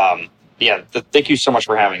I. Thank you so much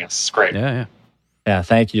for having us. It's great. Yeah. Yeah,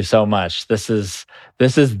 thank you so much. This is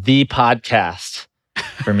the podcast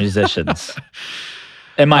for musicians,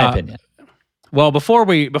 in my opinion. Well, before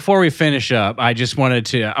we finish up, I wanted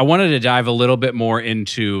to dive a little bit more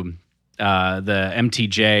into the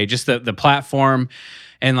MTJ, just the platform,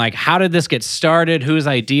 and like, how did this get started? Whose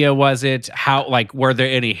idea was it? How, like, were there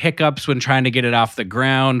any hiccups when trying to get it off the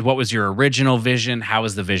ground? What was your original vision? How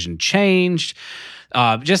has the vision changed?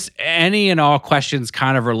 Just any and all questions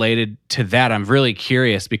kind of related to that. I'm really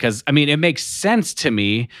curious, because I mean, it makes sense to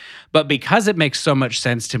me, but because it makes so much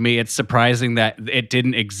sense to me, it's surprising that it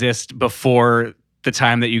didn't exist before the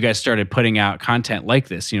time that you guys started putting out content like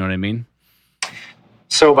this. You know what I mean?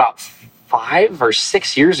 So about 5 or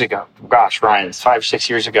 6 years ago, gosh, Ryan, it's 5 or 6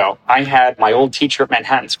 years ago, I had my old teacher at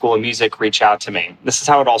Manhattan School of Music reach out to me. This is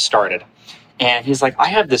how it all started. And he's like, I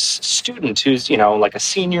have this student who's, like a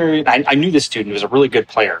senior. I knew this student who was a really good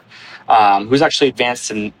player, who's actually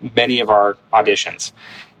advanced in many of our auditions.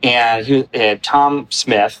 And Tom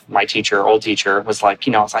Smith, my teacher, old teacher, was like,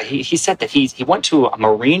 he said that he went to a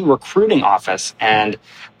Marine recruiting office, and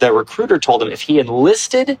the recruiter told him if he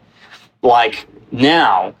enlisted like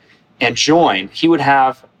now and joined, he would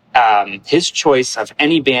have his choice of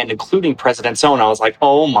any band, including President's Own. I was like,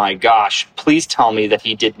 oh my gosh, please tell me that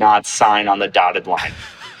he did not sign on the dotted line.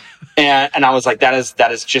 and I was like, that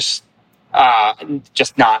is just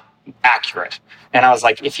not accurate. And I was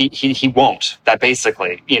like, if he won't, that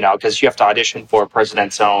basically, because you have to audition for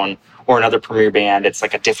President's Own or another premier band. It's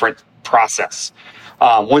like a different process.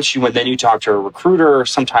 Once then you talk to a recruiter.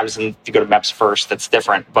 Sometimes if you go to MEPS first, that's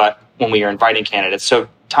different. But when we are inviting candidates, so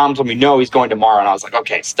Tom told me, no, he's going tomorrow. And I was like,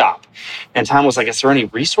 okay, stop. And Tom was like, is there any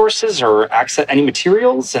resources or access, any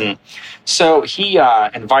materials? And so he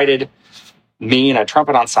invited me and a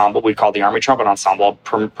trumpet ensemble, we call the Army Trumpet Ensemble,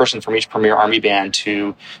 person from each premier Army band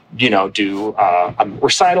to, do a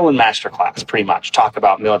recital and masterclass, pretty much, talk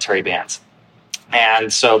about military bands.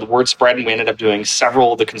 And so the word spread, and we ended up doing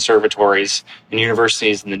several of the conservatories and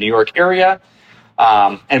universities in the New York area.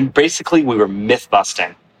 And basically, we were myth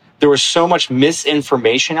busting. There was so much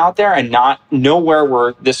misinformation out there, and nowhere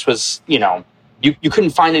where this was, you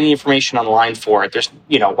couldn't find any information online for it. There's,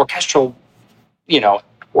 orchestral,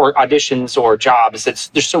 or auditions or jobs.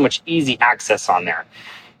 There's so much easy access on there.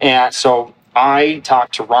 And so I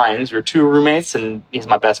talked to Ryan. We were 2 roommates, and he's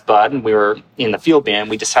my best bud, and we were in the field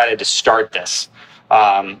band. We decided to start this.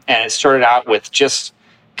 And it started out with just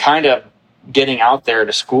kind of getting out there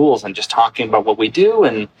to schools and just talking about what we do.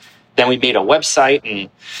 And then we made a website, and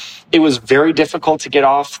it was very difficult to get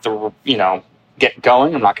off get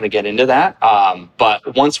going. I'm not going to get into that.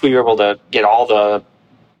 But once we were able to get all the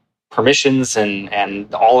permissions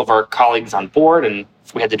and all of our colleagues on board, and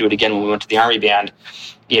we had to do it again when we went to the Army band,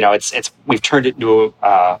 we've turned it into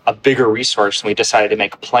a bigger resource, and we decided to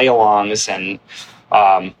make play-alongs and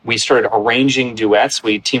We started arranging duets.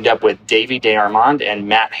 We teamed up with Davey DeArmond and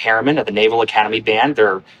Matt Harriman of the Naval Academy Band.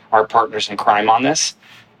 They're our partners in crime on this.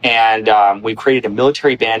 And we created a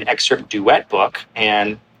military band excerpt duet book.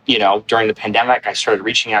 And, during the pandemic, I started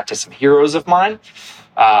reaching out to some heroes of mine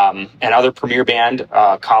and other premier band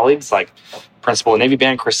colleagues like Principal in the Navy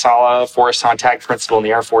Band, Chris Sala, Forrest Sontag, Principal in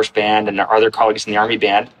the Air Force Band, and our other colleagues in the Army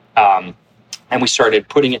Band. And we started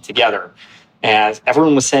putting it together. And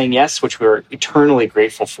everyone was saying yes, which we were eternally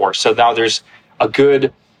grateful for. So now there's a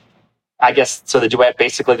good, so the duet,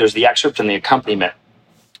 basically there's the excerpt and the accompaniment.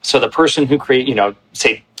 So the person who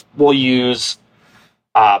say we'll use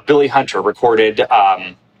Billy Hunter recorded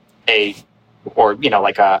an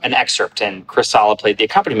excerpt, and Chris Sala played the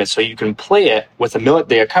accompaniment. So you can play it with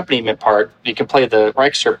the accompaniment part. You can play the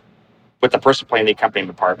excerpt with the person playing the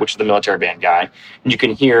accompaniment part, which is the military band guy. And you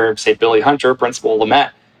can hear, say, Billy Hunter, Principal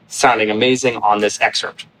Lamette, sounding amazing on this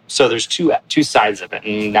excerpt. So there's two sides of it.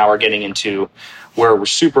 And now we're getting into where we're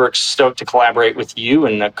super stoked to collaborate with you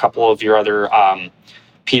and a couple of your other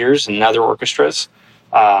peers and other orchestras,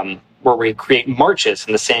 where we create marches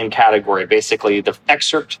in the same category, basically the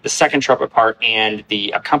excerpt, the second trumpet part, and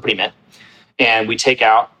the accompaniment. And we take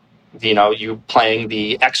out, you playing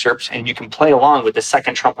the excerpt, and you can play along with the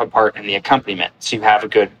second trumpet part and the accompaniment. So you have a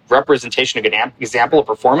good representation, a good example of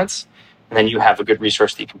performance, and then you have a good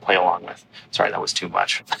resource that you can play along with. Sorry, that was too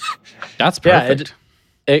much. That's perfect.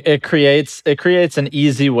 Yeah, it creates an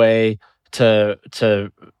easy way to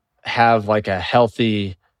have like a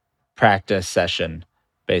healthy practice session,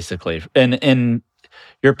 basically. And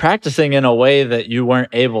you're practicing in a way that you weren't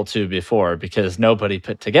able to before because nobody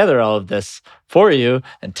put together all of this for you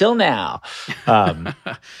until now. But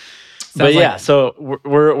yeah, so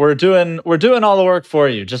we're doing all the work for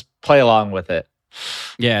you. Just play along with it.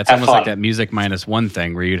 Yeah, it's almost like that Music Minus One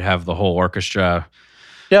thing where you'd have the whole orchestra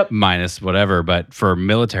minus whatever, but for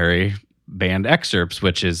military band excerpts,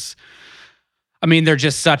 which is, they're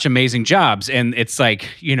just such amazing jobs. And it's like,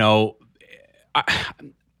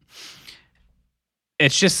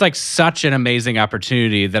 it's just like such an amazing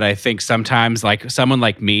opportunity that I think sometimes like someone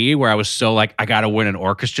like me, where I was so like, I got to win an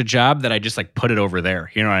orchestra job, that I just like put it over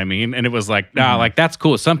there. You know what I mean? And it was like, nah, like that's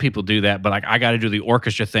cool. Some people do that, but like I got to do the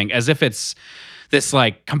orchestra thing as if it's this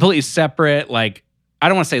like completely separate, like, I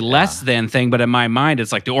don't want to say less than thing, but in my mind,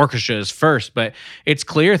 it's like the orchestra is first. But it's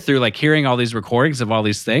clear through like hearing all these recordings of all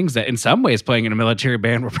these things that in some ways playing in a military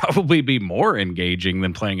band would probably be more engaging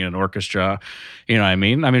than playing in an orchestra. You know what I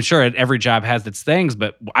mean? Sure, every job has its things,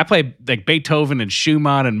 but I play like Beethoven and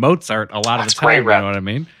Schumann and Mozart a lot of the time. You know what I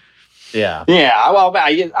mean? Yeah. Yeah. Well,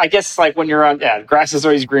 I guess like when you're on, grass is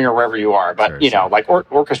always greener wherever you are. But, like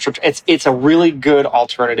orchestra, it's a really good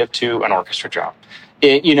alternative to an orchestra job.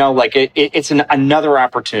 It's another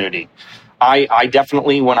opportunity. I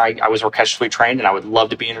definitely, when I was orchestrally trained, and I would love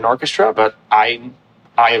to be in an orchestra, but I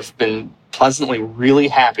have been pleasantly really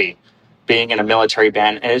happy being in a military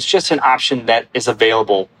band, and it's just an option that is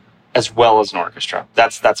available as well as an orchestra.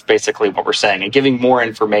 That's basically what we're saying, and giving more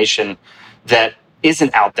information that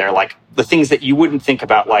isn't out there, like the things that you wouldn't think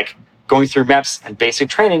about, like going through MEPS and basic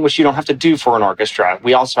training, which you don't have to do for an orchestra.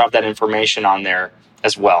 We also have that information on there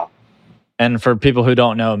as well. And for people who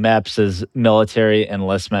don't know, MEPS is Military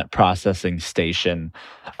Enlistment Processing Station.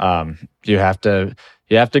 You have to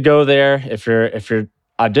go there if you're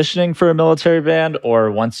auditioning for a military band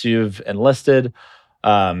or once you've enlisted,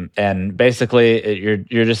 and basically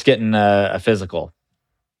you're just getting a physical.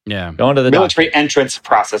 Yeah, going to the military doctor. Entrance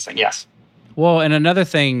processing. Yes. Well, and another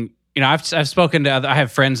thing. I've spoken to I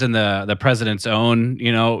have friends in the President's Own,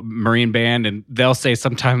 Marine Band, and they'll say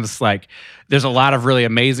sometimes like there's a lot of really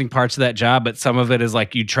amazing parts of that job, but some of it is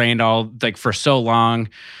like you trained all like for so long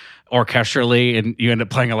orchestrally and you end up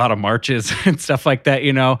playing a lot of marches and stuff like that,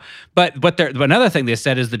 But another thing they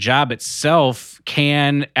said is the job itself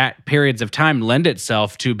can at periods of time lend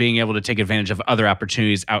itself to being able to take advantage of other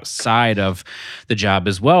opportunities outside of the job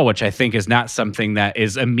as well, which I think is not something that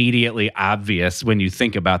is immediately obvious when you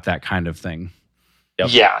think about that kind of thing. Yep.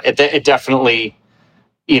 Yeah, it definitely,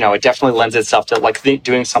 it definitely lends itself to like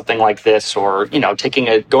doing something like this, or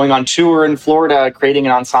going on tour in Florida, creating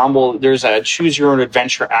an ensemble. There's a choose your own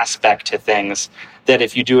adventure aspect to things that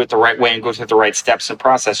if you do it the right way and go through the right steps and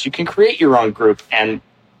process, you can create your own group, and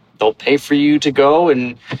they'll pay for you to go.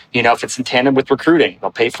 And if it's in tandem with recruiting,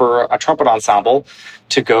 they'll pay for a trumpet ensemble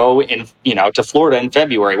to go in to Florida in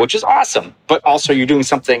February, which is awesome. But also you're doing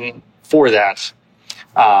something for that.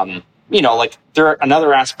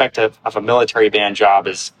 Another aspect of a military band job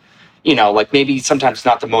is, maybe sometimes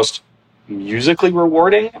not the most musically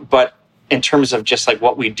rewarding, but in terms of just like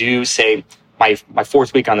what we do, say my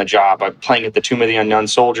fourth week on the job. I'm playing at the Tomb of the Unknown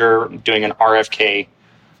Soldier, doing an RFK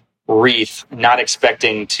wreath, not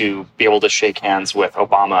expecting to be able to shake hands with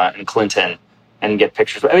Obama and Clinton and get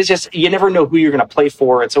pictures. It's just, you never know who you're going to play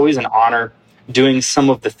for. It's always an honor doing some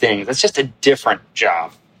of the things. It's just a different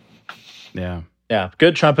job. Yeah. Yeah.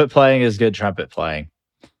 Good trumpet playing is good trumpet playing.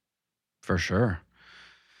 For sure.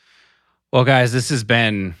 Well, guys, this has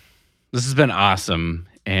been awesome.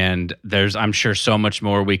 And there's, I'm sure, so much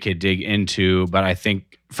more we could dig into. But I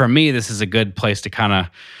think for me, this is a good place to kind of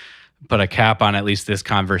put a cap on at least this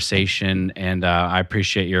conversation. And I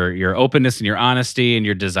appreciate your openness and your honesty and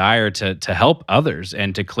your desire to help others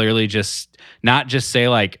and to clearly just not just say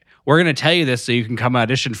like, we're going to tell you this so you can come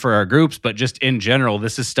audition for our groups, but just in general,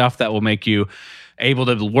 this is stuff that will make you able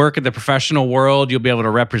to work in the professional world. You'll be able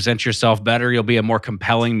to represent yourself better. You'll be a more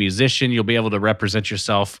compelling musician. You'll be able to represent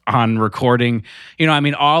yourself on recording. You know, I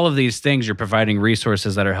mean, all of these things, you're providing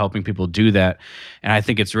resources that are helping people do that. And I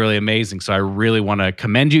think it's really amazing. So I really want to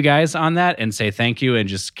commend you guys on that and say thank you and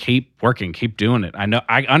just keep working, keep doing it. I know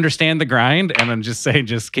I understand the grind and I'm just saying,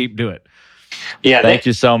 just keep doing it. Yeah. Thank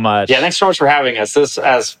you so much. Yeah. Thanks so much for having us. This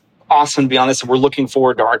is awesome, to be honest. We're looking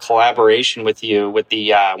forward to our collaboration with you with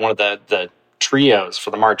the one of the trios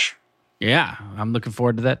for the March. Yeah, I'm looking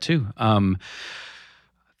forward to that too. The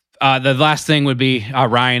last thing would be,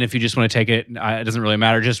 Ryan, if you just want to take it, it doesn't really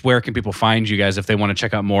matter. Just where can people find you guys if they want to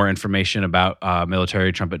check out more information about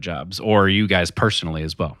military trumpet jobs or you guys personally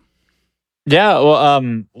as well? Yeah,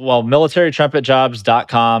 well,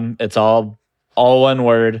 militarytrumpetjobs.com. It's all one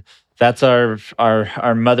word. That's our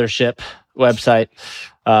mothership website.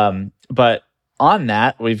 But on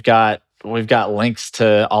that, we've got links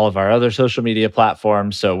to all of our other social media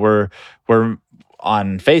platforms. So we're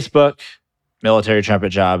on Facebook, Military Trumpet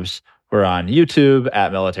Jobs. We're on YouTube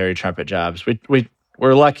at Military Trumpet Jobs.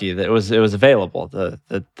 We're lucky that it was available,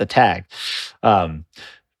 the tag.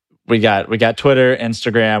 We got Twitter,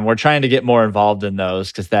 Instagram. We're trying to get more involved in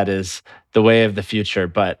those because that is the way of the future.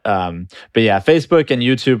 But yeah, Facebook and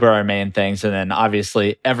YouTube are our main things, and then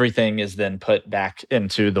obviously everything is then put back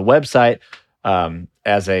into the website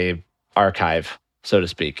as a archive, so to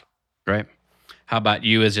speak. Right. How about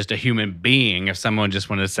you as just a human being? If someone just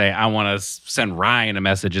wanted to say, I want to send Ryan a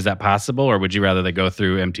message, is that possible? Or would you rather they go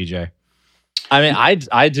through MTJ? I mean,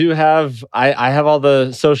 I do have, I have all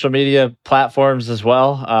the social media platforms as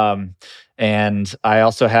well. And I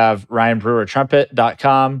also have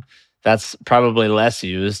RyanBrewerTrumpet.com. That's probably less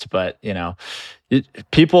used, but you know,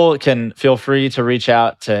 people can feel free to reach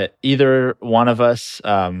out to either one of us.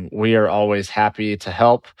 We are always happy to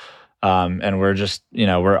help. And we're just,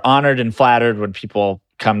 we're honored and flattered when people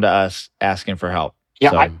come to us asking for help. Yeah,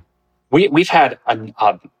 so. We've had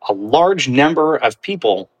a large number of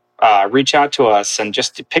people reach out to us and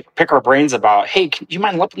just to pick our brains about, hey, can you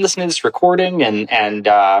mind listening to this recording and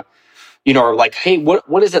or like, hey,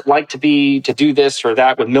 what is it like to do this or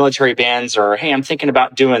that with military bands, or hey, I'm thinking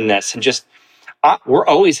about doing this, and just we're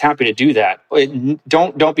always happy to do that.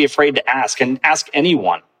 Don't be afraid to ask, and ask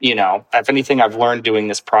anyone. If anything I've learned doing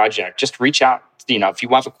this project, just reach out. If you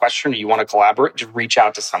have a question or you want to collaborate, just reach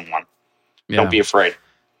out to someone. Yeah. Don't be afraid.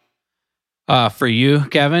 For you,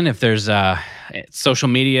 Kevin, if there's social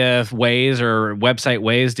media ways or website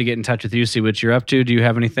ways to get in touch with you, see what you're up to, do you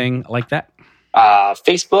have anything like that?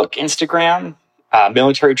 Facebook, Instagram,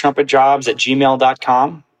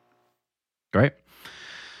 militarytrumpetjobs@gmail.com. Great.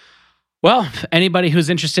 Well, anybody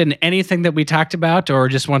who's interested in anything that we talked about or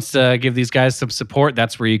just wants to give these guys some support,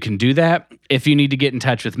 that's where you can do that. If you need to get in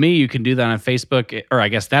touch with me, you can do that on Facebook, or I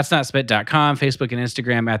guess that'snotspit.com, Facebook and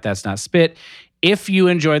Instagram at That's Not Spit. If you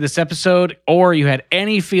enjoyed this episode or you had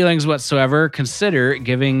any feelings whatsoever, consider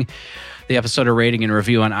giving the episode a rating and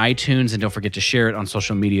review on iTunes, and don't forget to share it on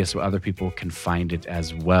social media so other people can find it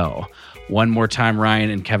as well. One more time, Ryan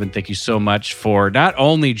and Kevin, thank you so much for not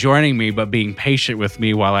only joining me, but being patient with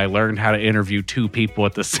me while I learned how to interview two people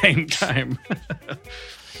at the same time.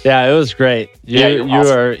 Yeah, it was great. You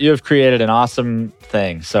awesome. You have created an awesome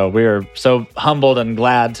thing. So we are so humbled and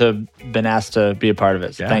glad to have been asked to be a part of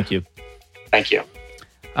it. So Thank you. Thank you.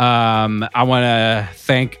 I want to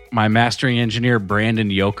thank my mastering engineer, Brandon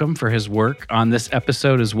Yoakum, for his work on this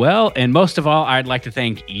episode as well. And most of all, I'd like to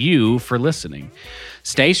thank you for listening.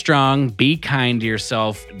 Stay strong, be kind to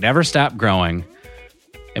yourself, never stop growing,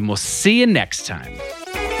 and we'll see you next time.